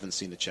I haven't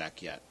seen the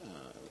check yet,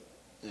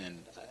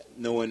 and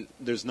no one.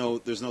 There's no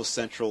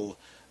central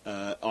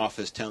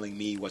office telling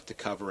me what to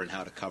cover and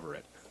how to cover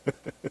it.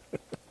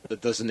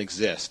 That doesn't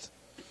exist.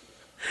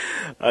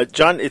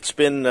 John, it's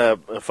been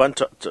fun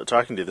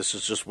talking to you. This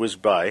has just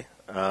whizzed by.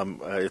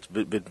 It's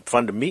been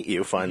fun to meet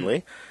you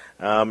finally,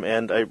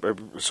 and I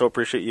so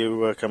appreciate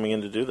you coming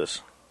in to do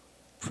this.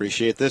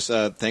 Appreciate this.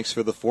 Thanks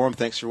for the forum.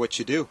 Thanks for what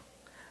you do.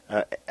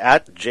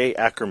 At J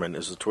Ackerman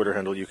is the Twitter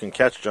handle. You can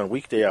catch John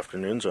weekday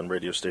afternoons on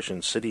radio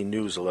station City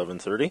News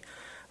 1130.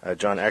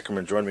 John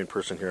Ackerman joined me in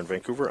person here in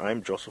Vancouver.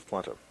 I'm Joseph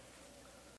Planta.